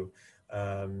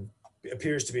 2.2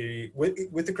 appears to be,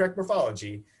 with the correct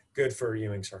morphology, good for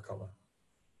Ewing sarcoma.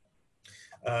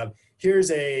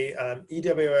 Here's a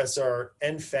EWSR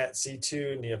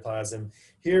NFAT-C2 neoplasm.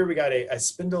 Here we got a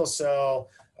spindle cell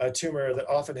tumor that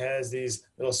often has these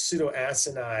little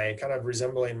pseudoacini, kind of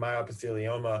resembling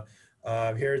myopithelioma.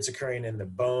 Here it's occurring in the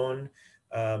bone.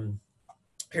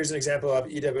 Here's an example of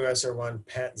EWSR1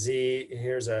 PAT-Z.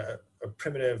 Here's a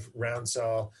primitive round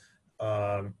cell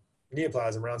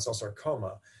neoplasm, round cell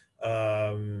sarcoma.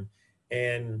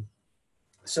 And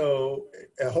so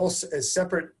a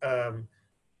separate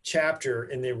chapter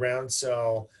in the round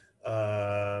cell,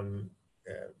 I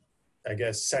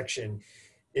guess, section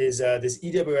is this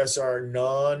EWSR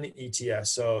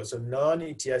non-ETS. So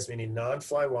non-ETS meaning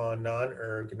non-FLY1,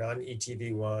 non-ERG,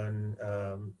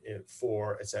 non-ETV1,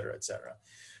 4, et cetera, et cetera.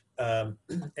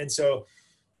 And so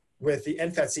with the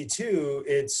NFAT-C2,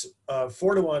 it's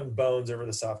 4-to-1 bones over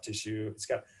the soft tissue. It's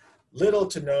got little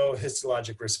to no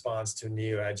histologic response to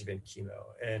neoadjuvant chemo.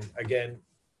 And again,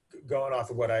 going off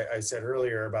of what I said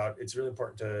earlier about it's really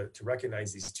important to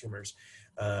recognize these tumors.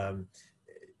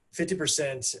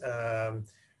 50%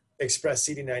 express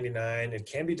CD99. It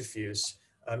can be diffuse.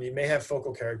 You may have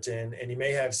focal keratin, and you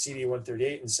may have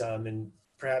CD138 in some, and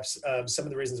perhaps some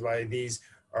of the reasons why these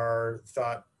are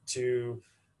thought to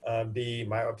be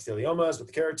myoepitheliomas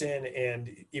with keratin,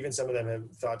 and even some of them have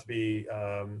thought to be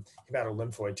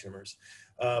hematolymphoid tumors.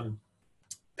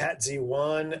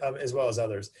 PAT-Z1, as well as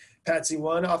others.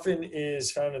 PAT-Z1 often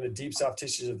is found in the deep soft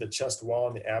tissues of the chest wall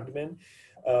and the abdomen.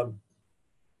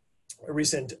 A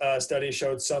recent study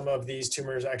showed some of these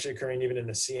tumors actually occurring even in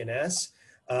the CNS.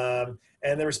 And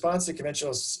the response to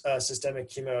conventional systemic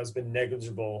chemo has been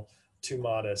negligible to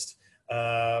modest.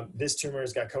 This tumor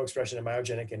has got co-expression of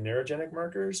myogenic and neurogenic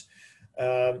markers,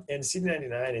 and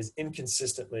CD99 is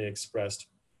inconsistently expressed.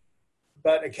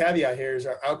 But a caveat here is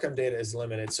our outcome data is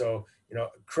limited. So,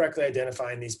 correctly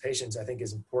identifying these patients, I think,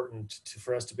 is important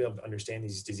for us to be able to understand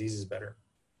these diseases better.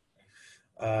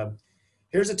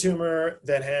 Here's a tumor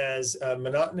that has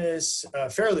monotonous,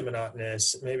 fairly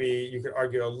monotonous, maybe you could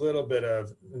argue a little bit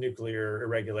of nuclear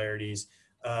irregularities,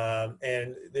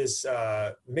 and this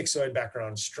myxoid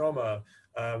background stroma,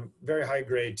 very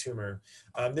high-grade tumor.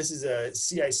 This is a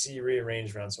CIC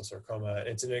rearranged round cell sarcoma.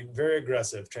 It's a very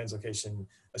aggressive translocation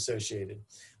associated.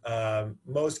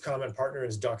 Most common partner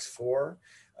is DUX4.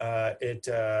 It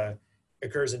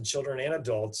occurs in children and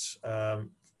adults,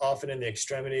 often in the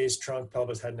extremities, trunk,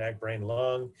 pelvis, head, neck, brain,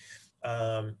 lung.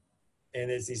 And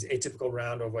it's these atypical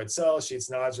round ovoid cells,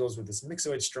 sheets, nodules with this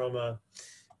myxoid stroma.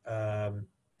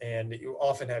 And you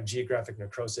often have geographic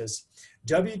necrosis.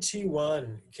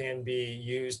 WT1 can be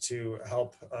used to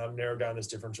help narrow down this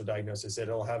differential diagnosis.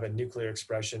 It'll have a nuclear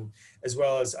expression as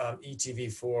well as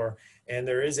ETV4. And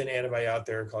there is an antibody out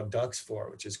there called DUX4,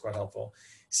 which is quite helpful.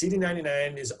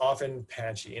 CD99 is often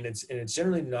patchy, and it's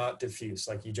generally not diffuse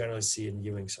like you generally see in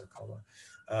Ewing sarcoma.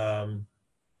 Like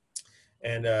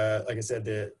I said,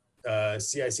 the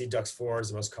CIC DUX4 is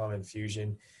the most common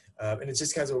fusion. And it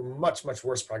just has a much, much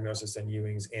worse prognosis than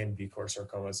Ewing's and B-core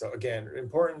sarcoma. So again,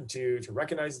 important to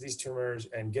recognize these tumors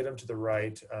and get them to the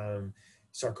right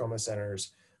sarcoma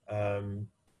centers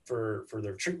for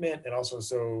their treatment, and also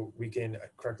so we can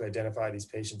correctly identify these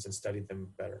patients and study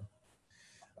them better.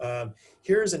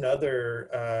 Here's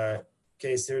another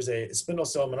case. There's a spindle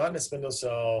cell, monotonous spindle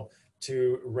cell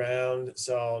to round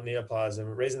cell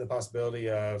neoplasm, raising the possibility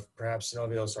of perhaps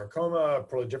synovial sarcoma,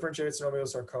 poorly differentiated synovial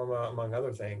sarcoma, among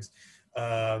other things.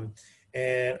 And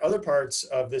other parts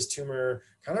of this tumor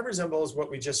kind of resembles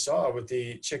what we just saw with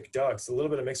the chick ducts, a little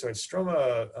bit of myxoid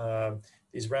stroma,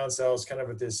 these round cells kind of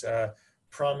with this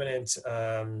prominent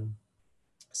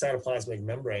cytoplasmic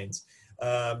membranes.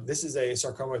 This is a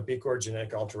sarcoma with B-core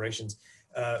genetic alterations,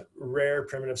 rare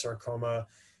primitive sarcoma,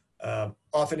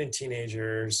 often in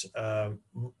teenagers,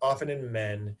 often in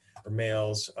men or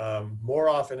males, more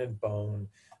often in bone.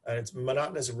 It's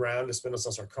monotonous round to spindle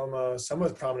cell sarcoma, some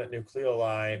with prominent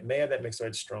nucleoli, may have that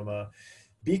myxoid stroma.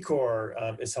 B-core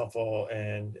is helpful,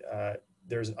 and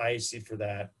there's an IHC for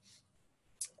that.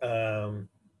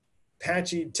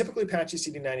 Typically patchy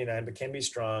CD99, but can be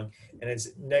strong, and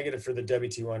it's negative for the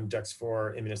WT1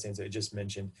 DUX4 immunostains that I just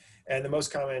mentioned. And the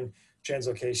most common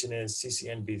translocation is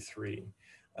CCNB3.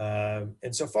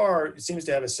 And so far, it seems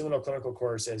to have a similar clinical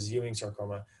course as Ewing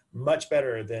sarcoma, much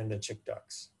better than the chick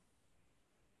ducts.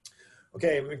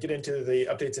 Okay, we get into the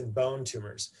updates in bone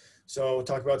tumors. So we'll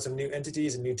talk about some new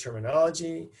entities and new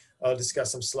terminology. I'll discuss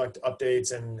some select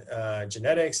updates in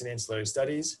genetics and ancillary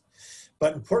studies.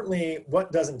 But importantly,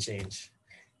 what doesn't change?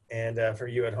 And for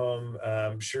you at home,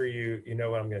 I'm sure you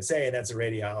know what I'm going to say, and that's a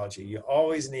radiology. You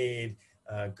always need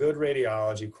good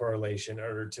radiology correlation in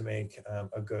order to make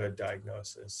a good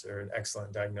diagnosis or an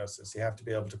excellent diagnosis. You have to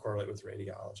be able to correlate with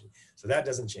radiology. So that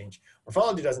doesn't change.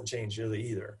 Morphology doesn't change really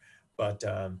either, but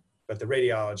the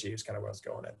radiology is kind of what I was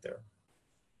going at there.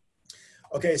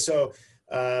 Okay, so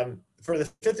for the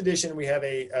 5th edition, we have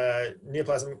a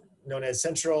neoplasm known as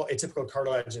central atypical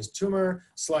cartilaginous tumor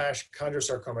 /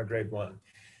 chondrosarcoma grade 1.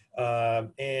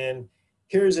 And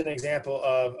here's an example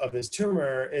of this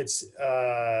tumor. It's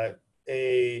a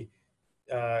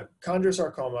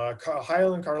chondrosarcoma,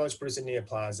 hyaline cartilage producing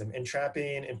neoplasm,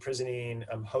 entrapping, imprisoning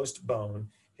host bone.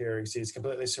 Here you see it's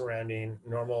completely surrounding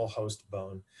normal host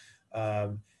bone,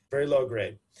 very low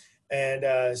grade.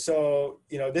 And so,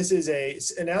 this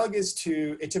is analogous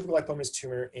to atypical lipomatous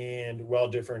tumor and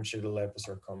well-differentiated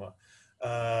liposarcoma,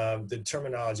 the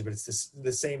terminology, but it's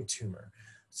the same tumor.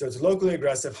 So it's locally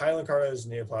aggressive, hyaline cartilage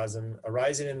neoplasm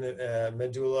arising in the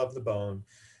medulla of the bone,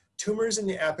 tumors in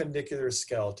the appendicular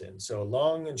skeleton, so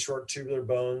long and short tubular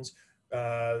bones.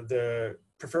 The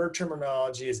preferred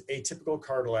terminology is atypical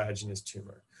cartilaginous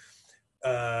tumor.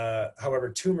 However,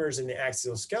 tumors in the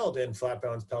axial skeleton, flat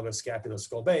bones, pelvis, scapula,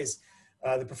 skull base,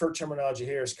 the preferred terminology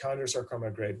here is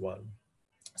chondrosarcoma grade 1.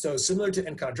 So similar to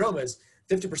enchondromas,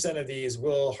 50% of these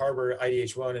will harbor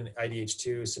IDH1 and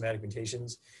IDH2 somatic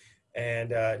mutations, and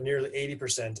nearly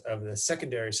 80% of the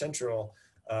secondary central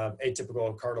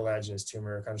atypical cartilaginous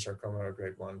tumor, chondrosarcoma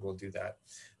grade 1, will do that.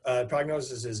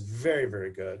 Prognosis is very,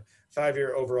 very good.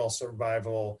 5-year overall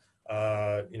survival,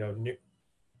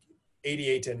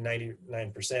 88 to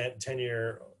 99%,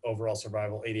 10-year overall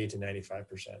survival, 88 to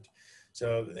 95%.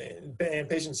 So, and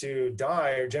patients who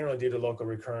die are generally due to local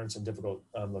recurrence in difficult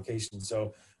locations.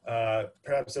 So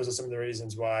perhaps those are some of the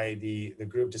reasons why the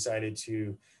group decided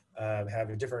to have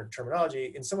a different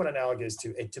terminology and somewhat analogous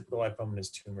to atypical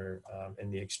lipomatous tumor in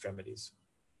the extremities.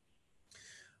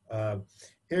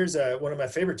 Here's one of my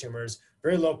favorite tumors,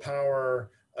 very low power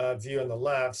view on the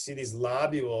left. See these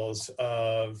lobules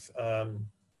of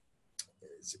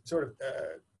sort of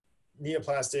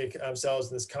neoplastic cells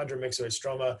in this chondromyxoid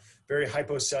stroma, very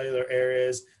hypocellular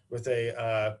areas with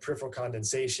a peripheral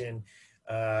condensation,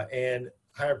 and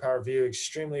higher power view,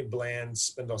 extremely bland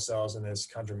spindle cells in this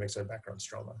chondromyxoid background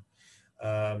stroma.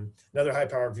 Another high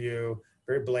power view,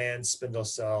 very bland spindle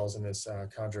cells in this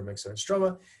chondromyxoid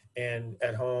stroma. And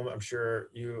at home, I'm sure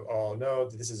you all know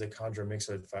that this is a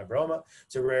chondromyxoid fibroma.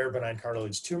 It's a rare benign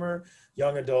cartilage tumor.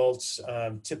 Young adults,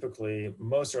 typically,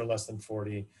 most are less than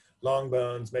 40. Long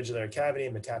bones, medullary cavity,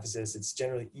 and metaphysis. It's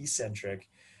generally eccentric.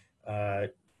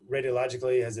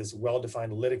 Radiologically, has this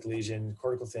well-defined lytic lesion,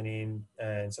 cortical thinning,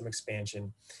 and some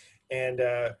expansion. And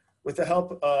with the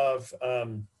help of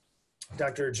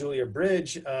Dr. Julia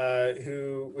Bridge,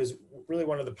 who was really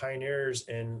one of the pioneers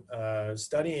in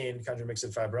studying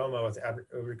chondromyxoid fibroma with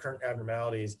recurrent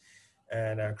abnormalities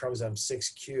and chromosome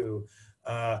 6q,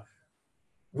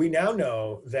 we now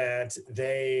know that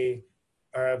they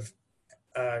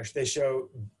show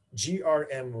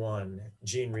GRM1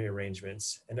 gene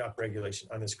rearrangements and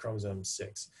upregulation on this chromosome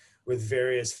 6 with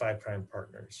various 5'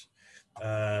 partners.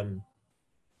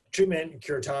 Treatment,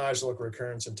 curettage, local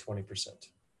recurrence, and 20%.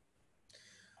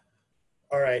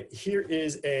 All right, here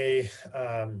is a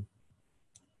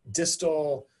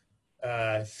distal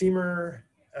femur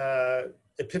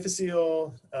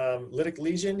epiphyseal lytic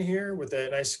lesion here with a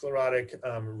nice sclerotic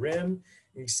rim.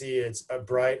 You can see it's a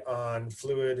bright on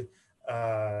fluid,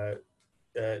 T2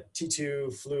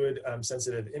 fluid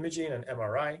sensitive imaging and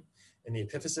MRI in the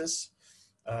epiphysis.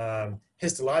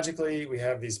 Histologically, we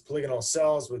have these polygonal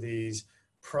cells with these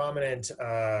prominent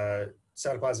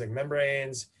cytoplasmic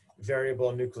membranes,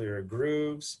 variable nuclear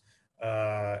grooves,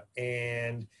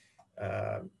 and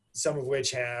some of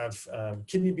which have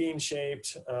kidney bean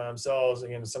shaped cells,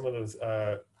 again, some of those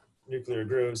nuclear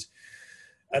grooves.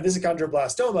 This is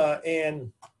chondroblastoma,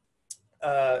 and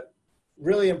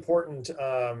really important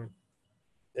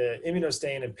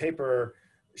immunostain and paper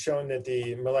showing that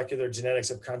the molecular genetics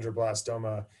of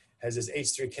chondroblastoma has this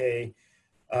H3K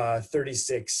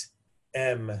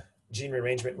 36M gene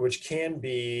rearrangement, which can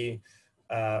be,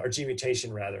 or gene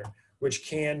mutation rather, which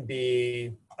can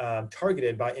be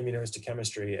targeted by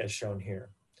immunohistochemistry as shown here.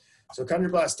 So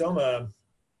chondroblastoma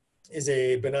is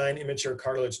a benign immature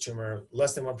cartilage tumor,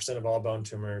 less than 1% of all bone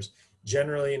tumors,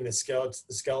 generally in the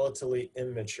skeletally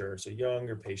immature, so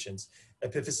younger patients,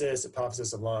 epiphysis,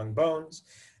 apophysis of long bones,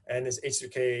 and this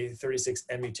H3K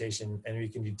 36M mutation, and we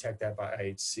can detect that by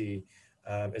IHC,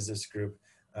 as this group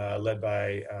led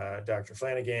by Dr.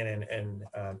 Flanagan and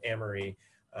Amory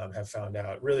have found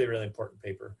out. Really, really important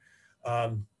paper.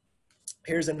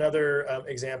 Here's another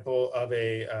example of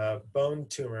a bone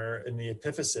tumor in the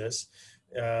epiphysis,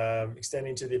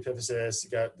 extending to the epiphysis. You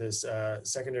got this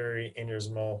secondary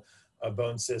aneurysmal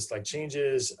bone cyst-like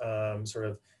changes, sort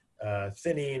of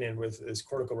thinning, and with this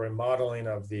cortical remodeling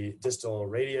of the distal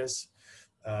radius.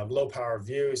 Low power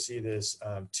view, see this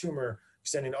tumor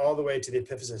extending all the way to the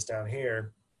epiphysis down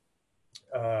here.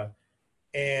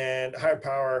 and higher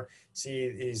power, see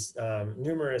these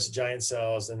numerous giant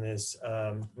cells in this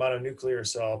mononuclear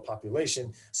cell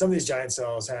population. Some of these giant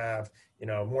cells have,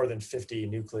 more than 50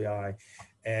 nuclei,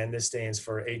 and this stands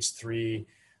for H3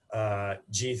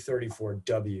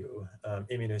 G34W,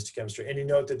 immunohistochemistry. And you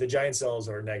note that the giant cells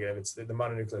are negative. It's the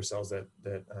mononuclear cells that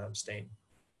stain.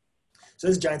 So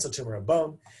this is giant cell tumor of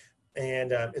bone,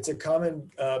 and it's a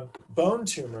common bone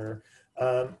tumor,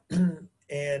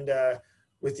 and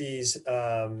with these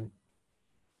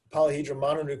polyhedral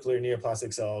mononuclear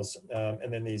neoplastic cells,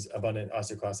 and then these abundant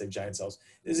osteoclastic giant cells.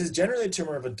 This is generally a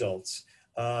tumor of adults,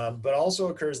 but also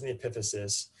occurs in the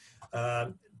epiphysis.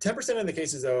 10% of the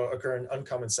cases, though, occur in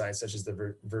uncommon sites, such as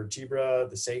the vertebra,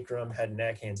 the sacrum, head and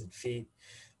neck, hands and feet.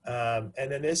 And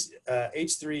then this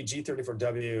H3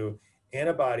 G34W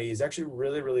antibody is actually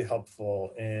really, really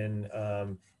helpful in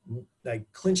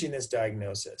clinching this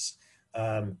diagnosis.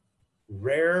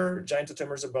 Rare giant cell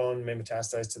tumors of bone may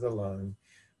metastasize to the lung.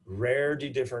 Rare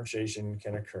dedifferentiation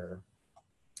can occur.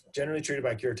 Generally treated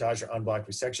by curettage or unblocked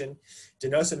resection.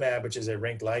 Denosumab, which is a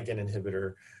ranked ligand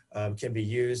inhibitor, can be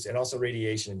used, and also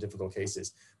radiation in difficult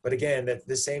cases. But again,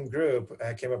 the same group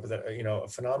came up with a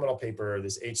phenomenal paper,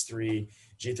 this H3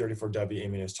 G34W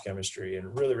immunohistochemistry,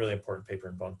 and really, really important paper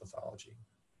in bone pathology.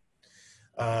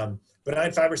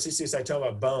 Benign fibrous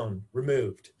histiocytoma, bone,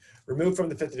 removed from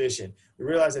the 5th edition. We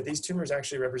realized that these tumors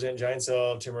actually represent giant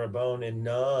cell tumor of bone in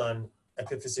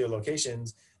non-epiphyseal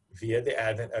locations via the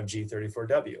advent of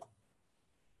G34W.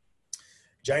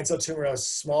 Giant cell tumor of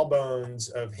small bones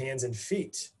of hands and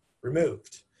feet,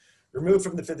 removed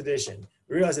from the 5th edition.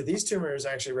 We realized that these tumors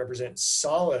actually represent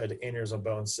solid aneurysmal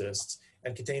bone cysts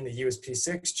and contain the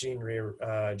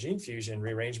USP6 gene fusion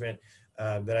rearrangement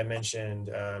that I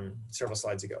mentioned several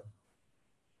slides ago.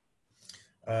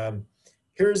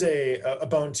 Here's a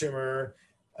bone tumor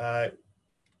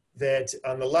that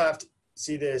on the left,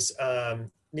 see this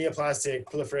neoplastic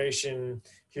proliferation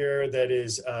here that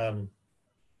is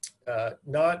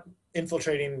not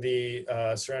infiltrating the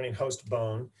surrounding host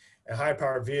bone. A high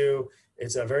power view,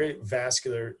 it's a very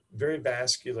vascular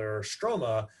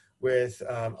stroma with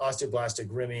osteoblastic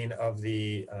rimming of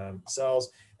the cells.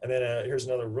 And then here's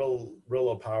another real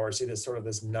low power. See this sort of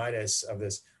this nidus of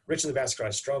this richly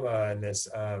vascularized stroma and this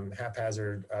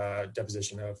haphazard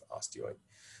deposition of osteoid.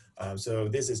 So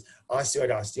this is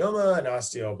osteoid osteoma and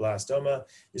osteoblastoma.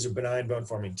 These are benign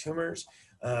bone-forming tumors.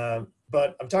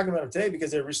 But I'm talking about them today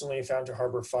because they're recently found to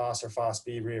harbor FOS or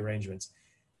FOSB rearrangements,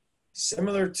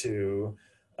 similar to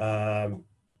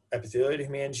epithelial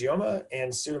hemangioma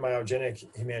and pseudomyogenic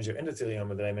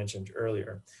hemangioendothelioma that I mentioned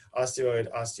earlier.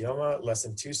 Osteoid osteoma, less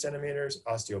than 2 centimeters.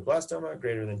 Osteoblastoma,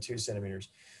 greater than 2 centimeters.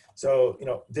 So,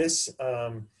 this,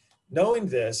 knowing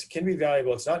this can be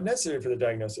valuable. It's not necessary for the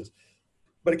diagnosis,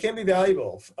 but it can be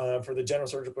valuable for the general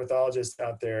surgical pathologist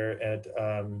out there at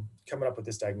coming up with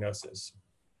this diagnosis.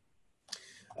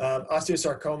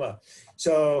 Osteosarcoma.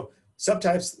 So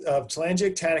subtypes of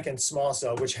telangic, tannic, and small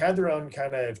cell, which had their own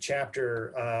kind of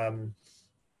chapter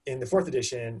in the 4th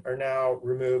edition, are now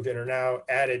removed and are now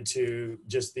added to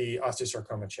just the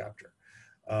osteosarcoma chapter,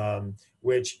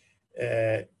 which,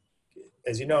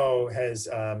 as you know, has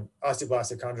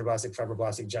osteoblastic, chondroblastic,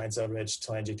 fibroblastic, giant cell rich,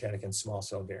 telangic, tannic, and small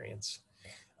cell variants.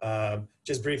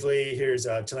 Just briefly, here's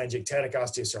telangic tannic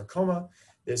osteosarcoma,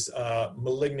 this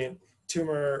malignant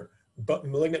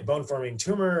bone-forming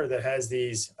tumor that has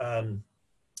these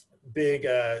big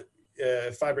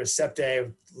fibrous septae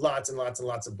with lots and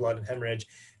lots of blood and hemorrhage,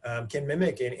 can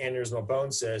mimic an aneurysmal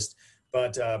bone cyst,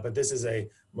 but this is a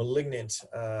malignant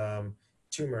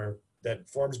tumor that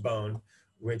forms bone,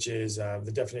 which is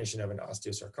the definition of an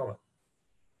osteosarcoma.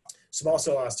 Small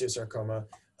cell osteosarcoma,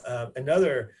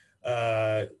 another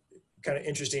kind of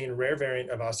interesting rare variant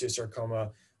of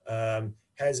osteosarcoma,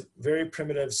 has very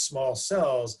primitive small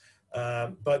cells,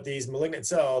 but these malignant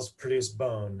cells produce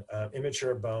bone,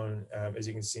 immature bone, as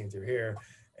you can see through here,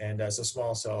 and so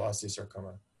small cell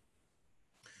osteosarcoma.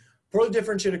 Poorly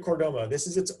differentiated chordoma, this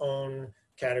is its own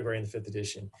category in the 5th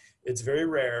edition. It's very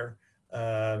rare,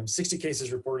 60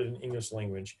 cases reported in English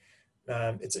language.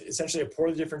 It's essentially a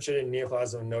poorly differentiated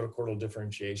neoplasm notochordal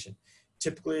differentiation.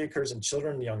 Typically occurs in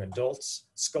children and young adults,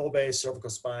 skull base, cervical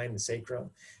spine, the sacrum.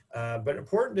 But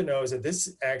important to know is that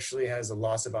this actually has a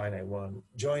loss of INI1,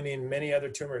 joining many other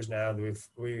tumors now that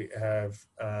we have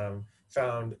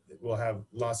found will have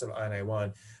loss of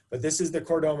INI1. But this is the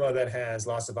chordoma that has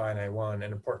loss of INI1,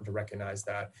 and important to recognize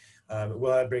that. It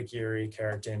will have brachyury,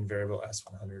 keratin, variable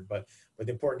S100, but the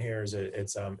important here is that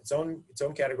it's its own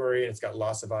category, and it's got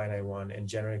loss of INI1, and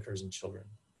generally occurs in children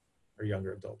or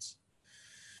younger adults.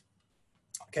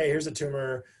 Okay, here's a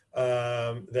tumor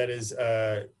that is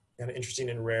kind of interesting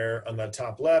and rare. On the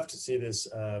top left, see this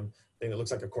thing that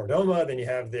looks like a chordoma. Then you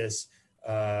have this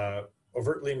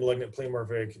overtly malignant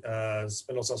pleomorphic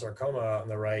spindle cell sarcoma on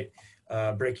the right.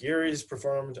 Brachyury is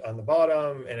performed on the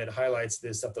bottom, and it highlights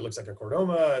this stuff that looks like a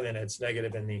chordoma, and then it's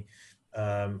negative in the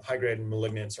high-grade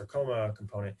malignant sarcoma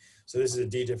component. So this is a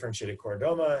dedifferentiated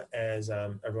chordoma, as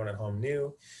everyone at home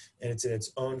knew, and it's in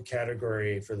its own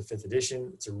category for the 5th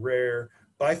edition. It's a rare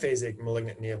biphasic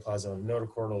malignant neoplasm of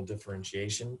notochordal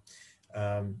differentiation.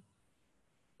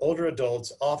 Older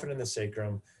adults, often in the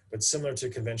sacrum, but similar to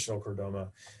conventional chordoma.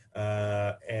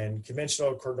 And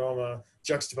conventional chordoma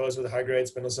juxtaposed with a high-grade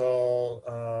spindle cell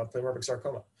pleomorphic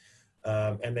sarcoma.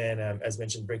 And then, as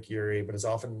mentioned, brachyury, but is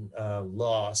often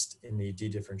lost in the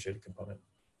dedifferentiated component.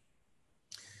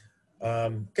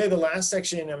 Okay, the last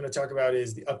section I'm going to talk about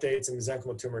is the updates in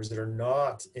mesenchymal tumors that are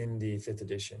not in the 5th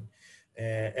edition.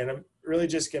 And I'm really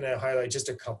just going to highlight just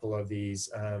a couple of these.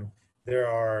 There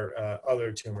are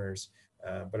other tumors,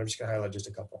 but I'm just going to highlight just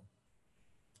a couple.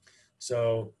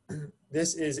 So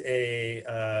this is a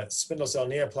spindle cell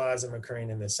neoplasm occurring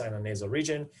in the sinonasal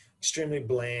region, extremely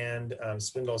bland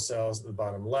spindle cells at the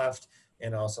bottom left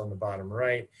and also on the bottom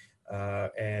right,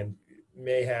 and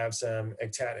may have some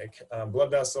ectatic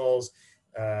blood vessels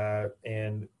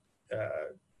and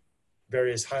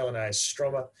various hyalinized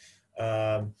stroma.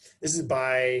 This is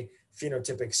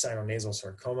biphenotypic sinonasal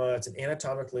sarcoma. It's an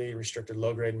anatomically restricted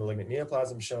low-grade malignant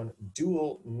neoplasm showing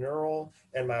dual neural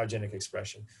and myogenic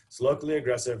expression. It's locally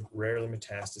aggressive, rarely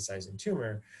metastasizing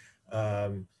tumor.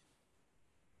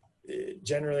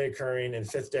 Generally occurring in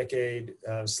 5th decade,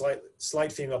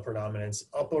 slight female predominance,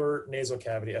 upper nasal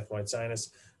cavity, ethmoid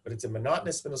sinus, but it's a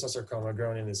monotonous spindle cell sarcoma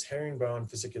growing in this herringbone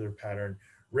fascicular pattern,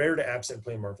 rare to absent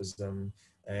pleomorphism,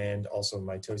 and also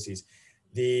mitoses.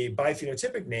 The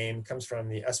biphenotypic name comes from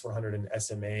the S100 and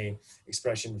SMA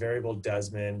expression, variable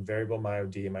Desmond, variable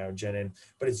MyoD, myogenin,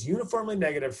 but it's uniformly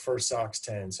negative for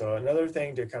SOX10. So another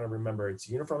thing to kind of remember, it's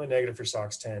uniformly negative for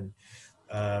SOX10.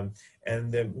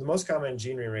 And the most common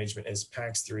gene rearrangement is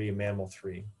PAX3,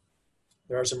 MAML3.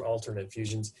 There are some alternate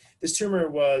fusions. This tumor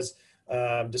was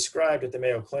described at the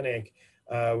Mayo Clinic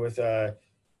with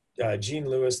Jean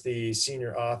Lewis, the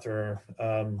senior author,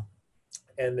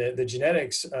 and the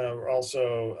genetics were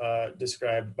also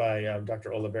described by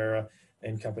Dr. Oliveira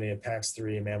and company at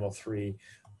PAX3, MAML3.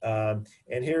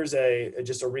 And here's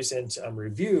just a recent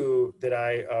review that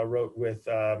I wrote with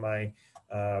my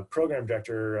program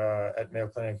director at Mayo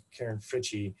Clinic, Karen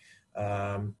Fritchie,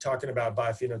 talking about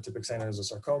biphenotypic sinonasal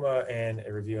sarcoma and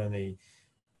a review on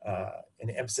an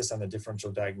emphasis on the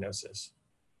differential diagnosis.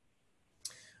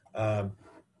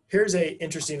 Here's an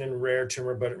interesting and rare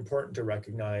tumor, but important to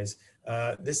recognize.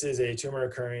 This is a tumor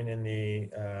occurring in the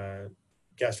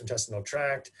gastrointestinal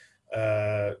tract,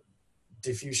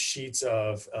 diffuse sheets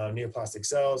of neoplastic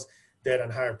cells that on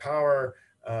higher power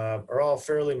are all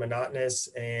fairly monotonous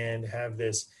and have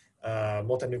this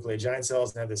multinucleate giant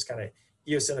cells and have this kind of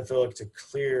eosinophilic to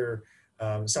clear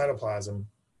cytoplasm.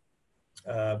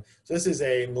 So this is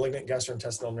a malignant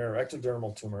gastrointestinal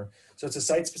neuroectodermal tumor. So it's a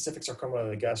site-specific sarcoma of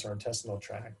the gastrointestinal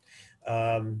tract.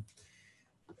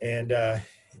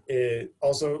 It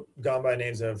also gone by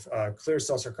names of clear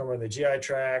cell sarcoma of the GI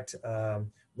tract,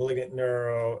 malignant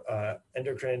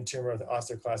neuroendocrine tumor of the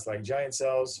osteoclast-like giant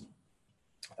cells.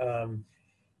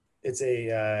 It's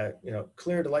a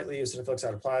clear to lightly eosinophilic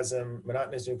cytoplasm,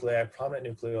 monotonous nuclei, prominent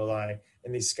nucleoli,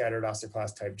 and these scattered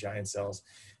osteoclast-type giant cells.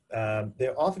 They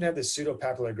often have this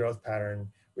pseudopapillary growth pattern,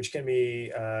 which can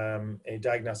be a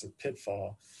diagnostic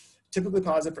pitfall. Typically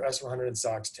positive for S100 and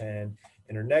SOX10,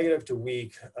 and are negative to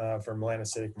weak for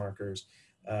melanocytic markers.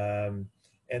 And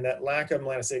that lack of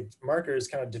melanocytic markers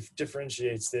kind of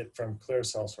differentiates it from clear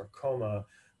cell sarcoma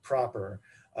proper.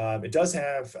 It does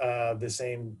have the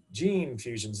same gene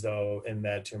fusions, though, in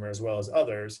that tumor as well as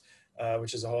others,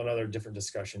 which is a whole other different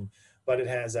discussion. But it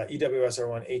has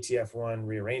EWSR1, ATF1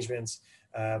 rearrangements,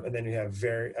 and then you have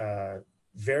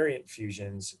variant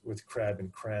fusions with CREB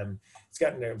and CREM. It's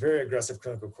gotten a very aggressive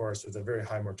clinical course with a very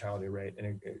high mortality rate,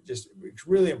 and it's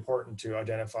really important to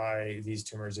identify these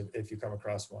tumors if you come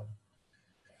across one.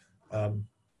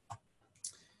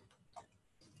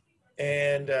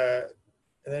 And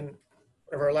then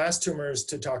one of our last tumors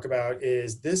to talk about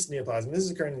is this neoplasm. This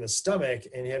is occurring in the stomach,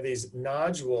 and you have these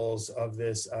nodules of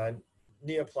this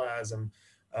neoplasm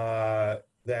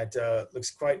that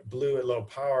looks quite blue at low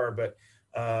power, but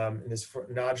in this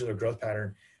nodular growth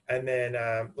pattern. And then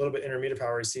a little bit intermediate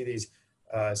power, you see these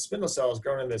spindle cells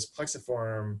growing in this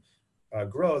plexiform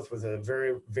growth with a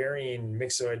very varying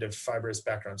mixoid of fibrous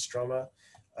background stroma.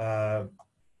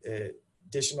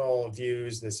 Additional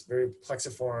views, this very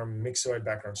plexiform mixoid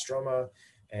background stroma,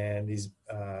 and these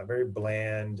very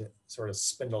bland sort of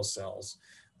spindle cells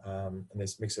in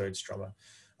this myxoid stroma.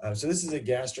 So this is a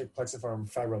gastric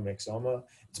plexiform fibromyxoma.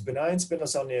 It's a benign spindle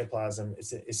cell neoplasm.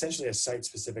 It's essentially a site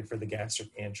specific for the gastric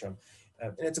antrum.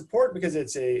 And it's important because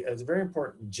it's a very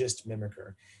important GIST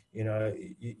mimicker. You know,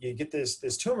 you get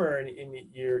this tumor and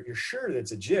you're sure that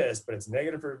it's a GIST, but it's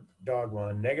negative for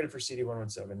DOG1, negative for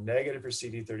CD117, negative for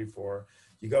CD34.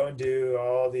 You go and do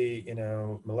all the, you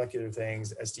know, molecular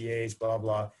things, SDH, blah,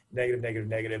 blah, negative, negative,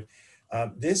 negative.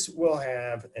 This will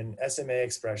have an SMA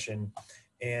expression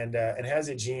and has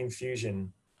a gene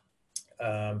fusion,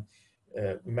 MALAT1,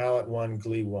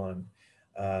 GLE1.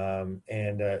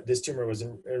 This tumor was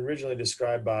originally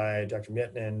described by Dr.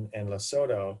 Mietnin and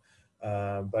Lasoto,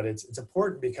 but it's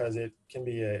important because it can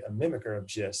be a mimicker of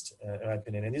GIST, in my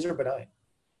opinion, and these are benign.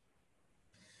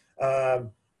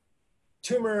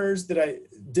 Tumors that I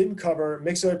didn't cover: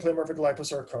 myxoid pleomorphic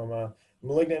liposarcoma,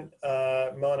 malignant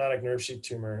melanotic nerve sheath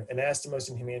tumor, anastomose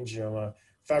and hemangioma,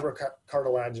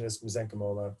 fibrocartilaginous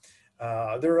mesenchyma.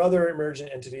 There are other emergent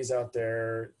entities out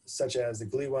there, such as the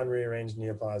GLE1 rearranged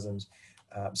neoplasms.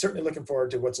 Certainly looking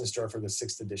forward to what's in store for the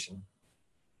 6th edition.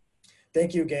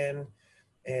 Thank you again,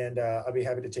 and I'll be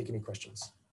happy to take any questions.